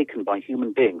ever taken by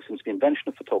human beings since the invention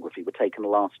of photography were taken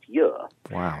last year.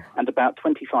 Wow. And about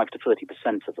 25 to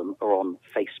 30% of them are on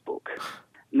Facebook.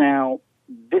 Now,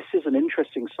 this is an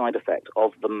interesting side effect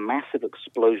of the massive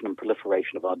explosion and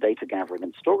proliferation of our data gathering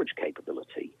and storage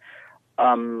capability.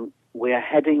 We're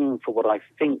heading for what I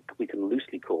think we can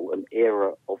loosely call an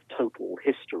era of total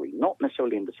history, not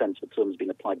necessarily in the sense that terms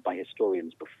been applied by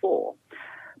historians before,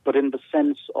 but in the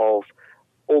sense of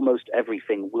almost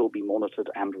everything will be monitored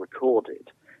and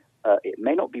recorded. It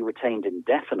may not be retained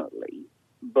indefinitely,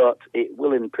 but it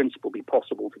will in principle be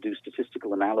possible to do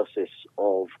statistical analysis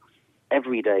of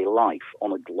everyday life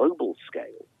on a global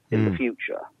scale in the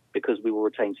future, because we will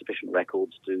retain sufficient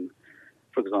records to,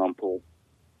 for example,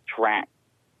 track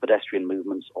pedestrian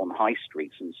movements on high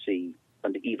streets and see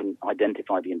and even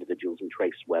identify the individuals and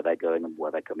trace where they're going and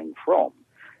where they're coming from.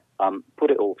 Put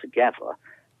it all together,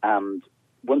 and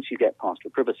once you get past the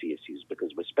privacy issues,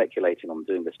 because we're speculating on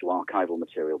doing this to archival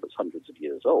material that's hundreds of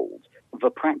years old, the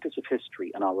practice of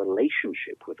history and our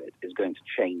relationship with it is going to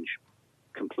change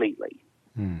completely.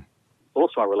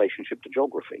 Also, our relationship to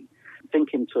geography. Think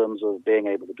in terms of being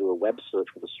able to do a web search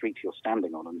for the street you're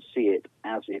standing on and see it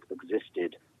as it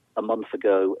existed a month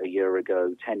ago, a year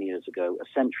ago, 10 years ago, a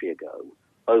century ago,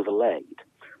 overlaid.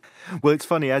 Well, it's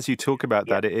funny, as you talk about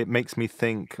that, it makes me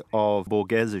think of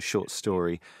Borges's short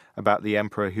story about the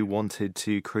emperor who wanted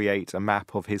to create a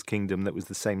map of his kingdom that was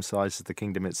the same size as the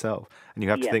kingdom itself. And you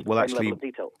have to think, well, actually,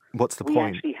 what's the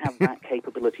point? We actually have that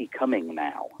capability coming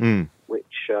now,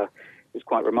 which is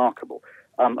quite remarkable.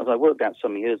 As I worked out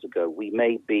some years ago, we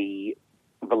may be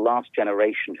the last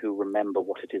generation who remember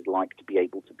what it is like to be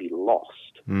able to be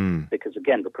lost. Because,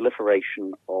 again, the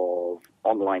proliferation of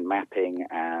online mapping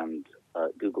and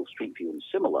Google Street View and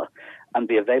similar, and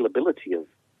the availability of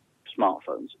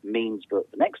smartphones means that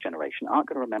the next generation aren't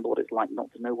going to remember what it's like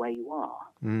not to know where you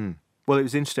are. Well, it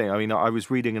was interesting. I mean, I was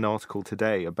reading an article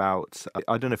today about,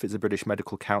 I don't know if it's the British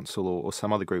Medical Council or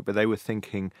some other group, but they were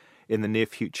thinking in the near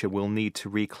future we'll need to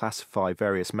reclassify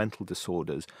various mental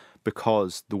disorders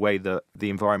because the way that the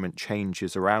environment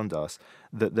changes around us,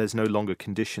 that there's no longer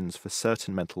conditions for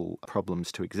certain mental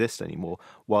problems to exist anymore,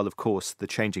 while, of course, the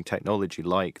changing technology,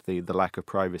 like the lack of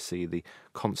privacy, the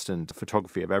constant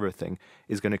photography of everything,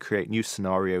 is going to create new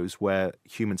scenarios where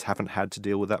humans haven't had to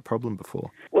deal with that problem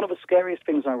before. One of the scariest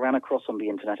things I ran across on the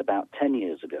internet about 10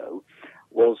 years ago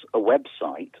was a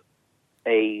website,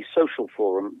 a social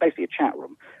forum, basically a chat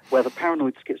room, where the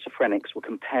paranoid schizophrenics were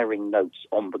comparing notes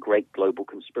on the great global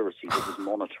conspiracy that was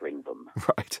monitoring them.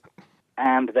 Right.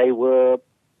 And they were,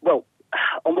 well,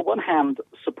 on the one hand,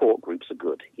 support groups are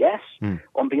good, yes.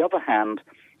 On the other hand,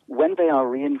 when they are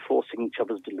reinforcing each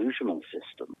other's delusional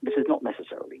system, this is not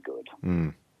necessarily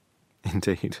good.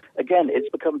 Indeed. Again, it's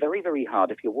become very, very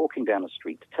hard if you're walking down a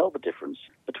street to tell the difference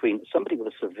between somebody with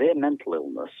a severe mental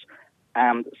illness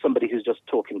and somebody who's just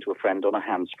talking to a friend on a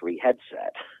hands-free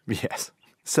headset. Yes.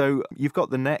 So you've got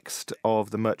the next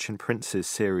of the Merchant Princes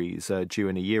series due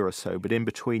in a year or so, but in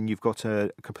between you've got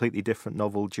a completely different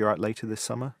novel due out later this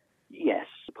summer? Yes,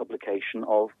 a publication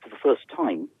of, for the first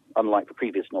time, unlike the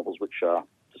previous novels, which are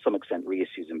to some extent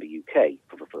reissues in the UK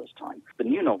for the first time. The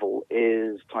new novel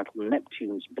is titled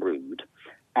Neptune's Brood,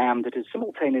 and it is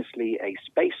simultaneously a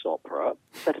space opera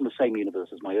set in the same universe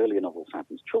as my earlier novel,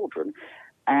 Saturn's Children,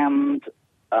 and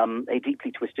a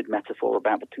deeply twisted metaphor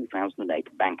about the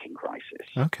 2008 banking crisis.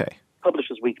 Okay.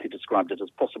 Publishers Weekly described it as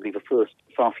possibly the first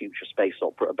far-future space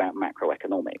opera about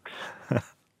macroeconomics.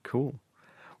 Cool.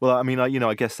 Well, I mean,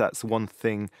 I guess that's one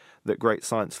thing that great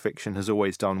science fiction has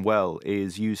always done well,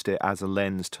 is used it as a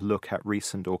lens to look at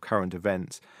recent or current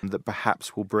events that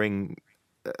perhaps will bring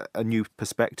a new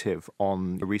perspective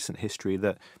on the recent history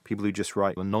that people who just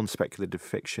write non-speculative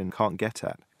fiction can't get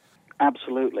at.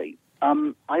 Absolutely.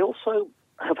 I also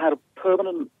have had a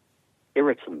permanent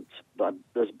irritant that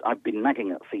I've been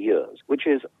nagging at for years, which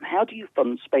is, how do you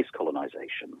fund space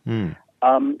colonization?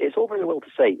 It's all very well to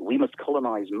say we must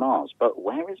colonize Mars, but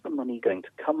where is the money going to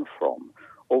come from?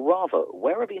 Or rather,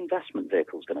 where are the investment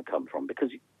vehicles going to come from?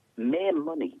 Because mere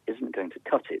money isn't going to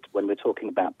cut it when we're talking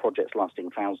about projects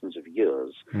lasting thousands of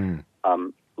years,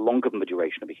 longer than the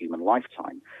duration of a human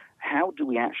lifetime. How do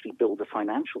we actually build a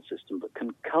financial system that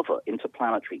can cover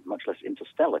interplanetary, much less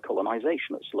interstellar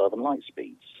colonization at slower than light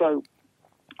speeds? So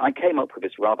I came up with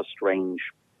this rather strange,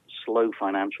 slow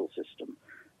financial system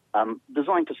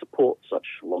designed to support such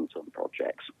long-term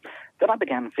projects. Then I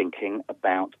began thinking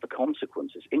about the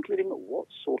consequences, including what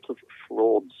sort of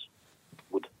frauds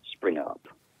would spring up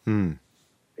in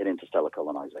interstellar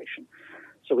colonization.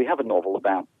 So we have a novel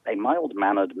about a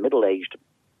mild-mannered, middle-aged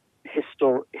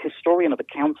historian of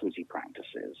accountancy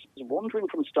practices, wandering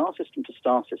from star system to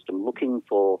star system looking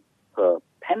for her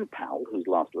pen pal, whose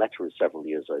last letter is several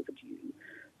years overdue,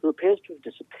 who appears to have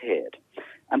disappeared.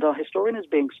 And our historian is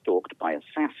being stalked by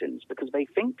assassins because they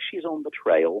think she's on the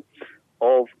trail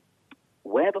of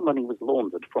where the money was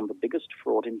laundered from the biggest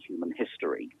fraud in human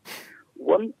history.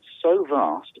 One so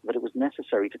vast that it was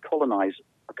necessary to colonize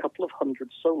a couple of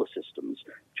hundred solar systems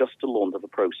just to launder the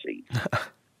proceeds.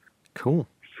 Cool.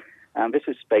 And this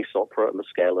is space opera on the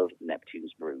scale of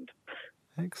Neptune's Brood.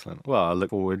 Excellent. Well, I look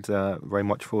forward, very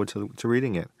much forward to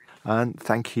reading it. And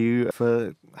thank you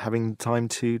for having time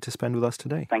to spend with us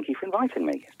today. Thank you for inviting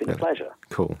me. It's been a pleasure.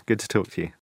 Cool. Good to talk to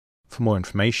you. For more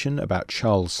information about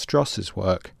Charles Stross's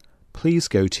work, please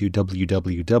go to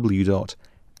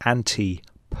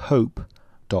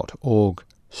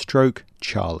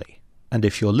www.antipope.org/Charlie. And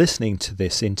if you're listening to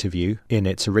this interview in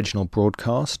its original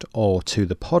broadcast or to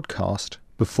the podcast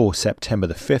before September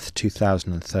the 5th,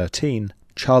 2013,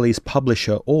 Charlie's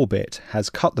publisher Orbit has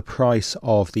cut the price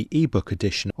of the ebook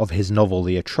edition of his novel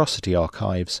The Atrocity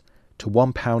Archives to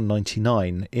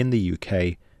 £1.99 in the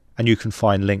UK, and you can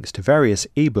find links to various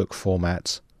ebook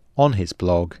formats on his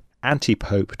blog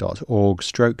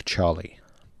antipope.org/Charlie.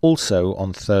 Also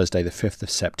on Thursday the 5th of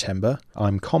September,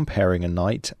 I'm comparing a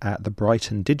night at the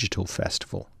Brighton Digital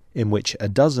Festival, in which a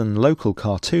dozen local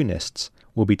cartoonists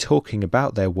will be talking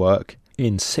about their work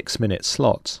in 6-minute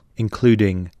slots,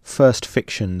 including First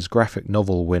Fiction's graphic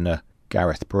novel winner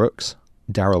Gareth Brooks,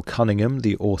 Daryl Cunningham,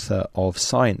 the author of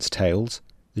Science Tales,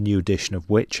 the new edition of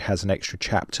which has an extra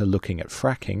chapter looking at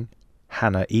fracking,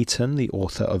 Hannah Eaton, the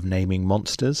author of Naming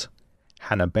Monsters,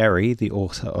 Hannah Berry, the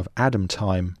author of Adam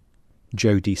Time,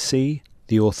 Jodie C.,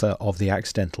 the author of The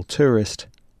Accidental Tourist,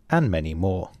 and many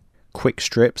more. Quick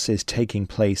Strips is taking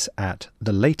place at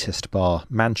The Latest Bar,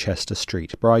 Manchester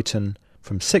Street, Brighton,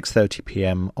 from 6:30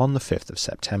 p.m. on the 5th of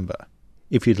September.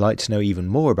 If you'd like to know even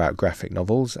more about graphic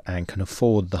novels and can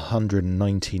afford the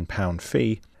 £119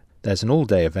 fee, there's an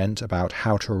all-day event about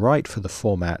how to write for the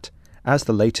format as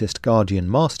the latest Guardian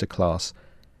Masterclass,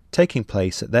 taking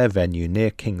place at their venue near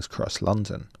King's Cross,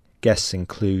 London. Guests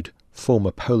include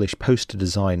former Polish poster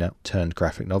designer turned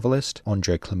graphic novelist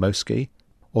Andrzej Klimowski,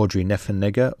 Audrey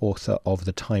Neffenegger, author of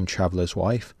The Time Traveller's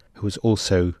Wife, who has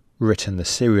also written the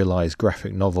serialised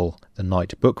graphic novel The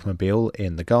Night Bookmobile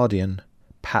in The Guardian,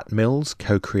 Pat Mills,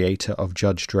 co-creator of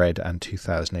Judge Dredd and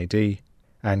 2000 AD,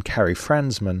 and Carrie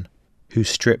Fransman, whose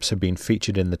strips have been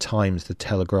featured in The Times, The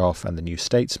Telegraph and The New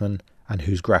Statesman, and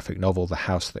whose graphic novel The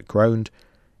House That Groaned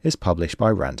is published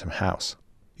by Random House.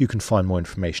 You can find more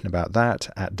information about that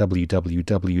at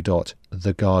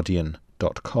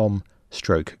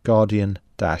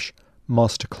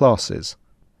www.theguardian.com/Guardian-Masterclasses,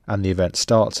 and the event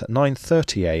starts at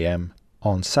 9:30 a.m.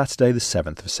 on Saturday the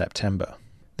 7th of September.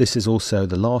 This is also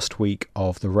the last week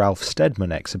of the Ralph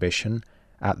Steadman exhibition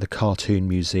at the Cartoon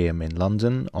Museum in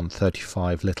London on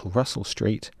 35 Little Russell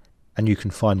Street, and you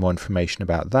can find more information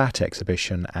about that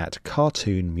exhibition at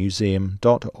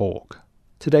cartoonmuseum.org.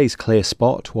 Today's Clear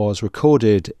Spot was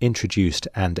recorded, introduced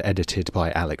and edited by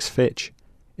Alex Fitch,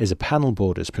 is a Panel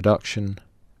Borders production,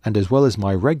 and as well as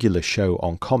my regular show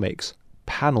on comics,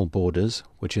 Panel Borders,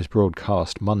 which is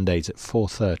broadcast Mondays at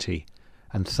 4:30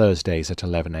 and Thursdays at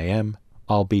 11 a.m,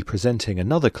 I'll be presenting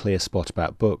another Clear Spot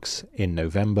about books in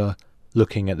November,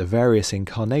 looking at the various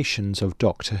incarnations of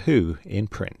Doctor Who in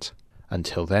print.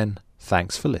 Until then,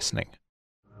 thanks for listening.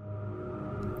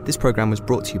 This programme was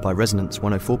brought to you by Resonance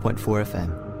 104.4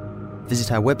 FM.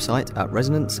 Visit our website at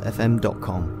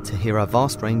resonancefm.com to hear our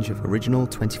vast range of original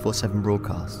 24/7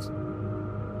 broadcasts.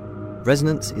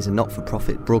 Resonance is a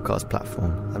not-for-profit broadcast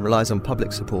platform and relies on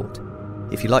public support.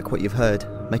 If you like what you've heard,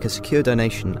 make a secure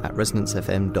donation at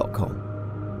resonancefm.com.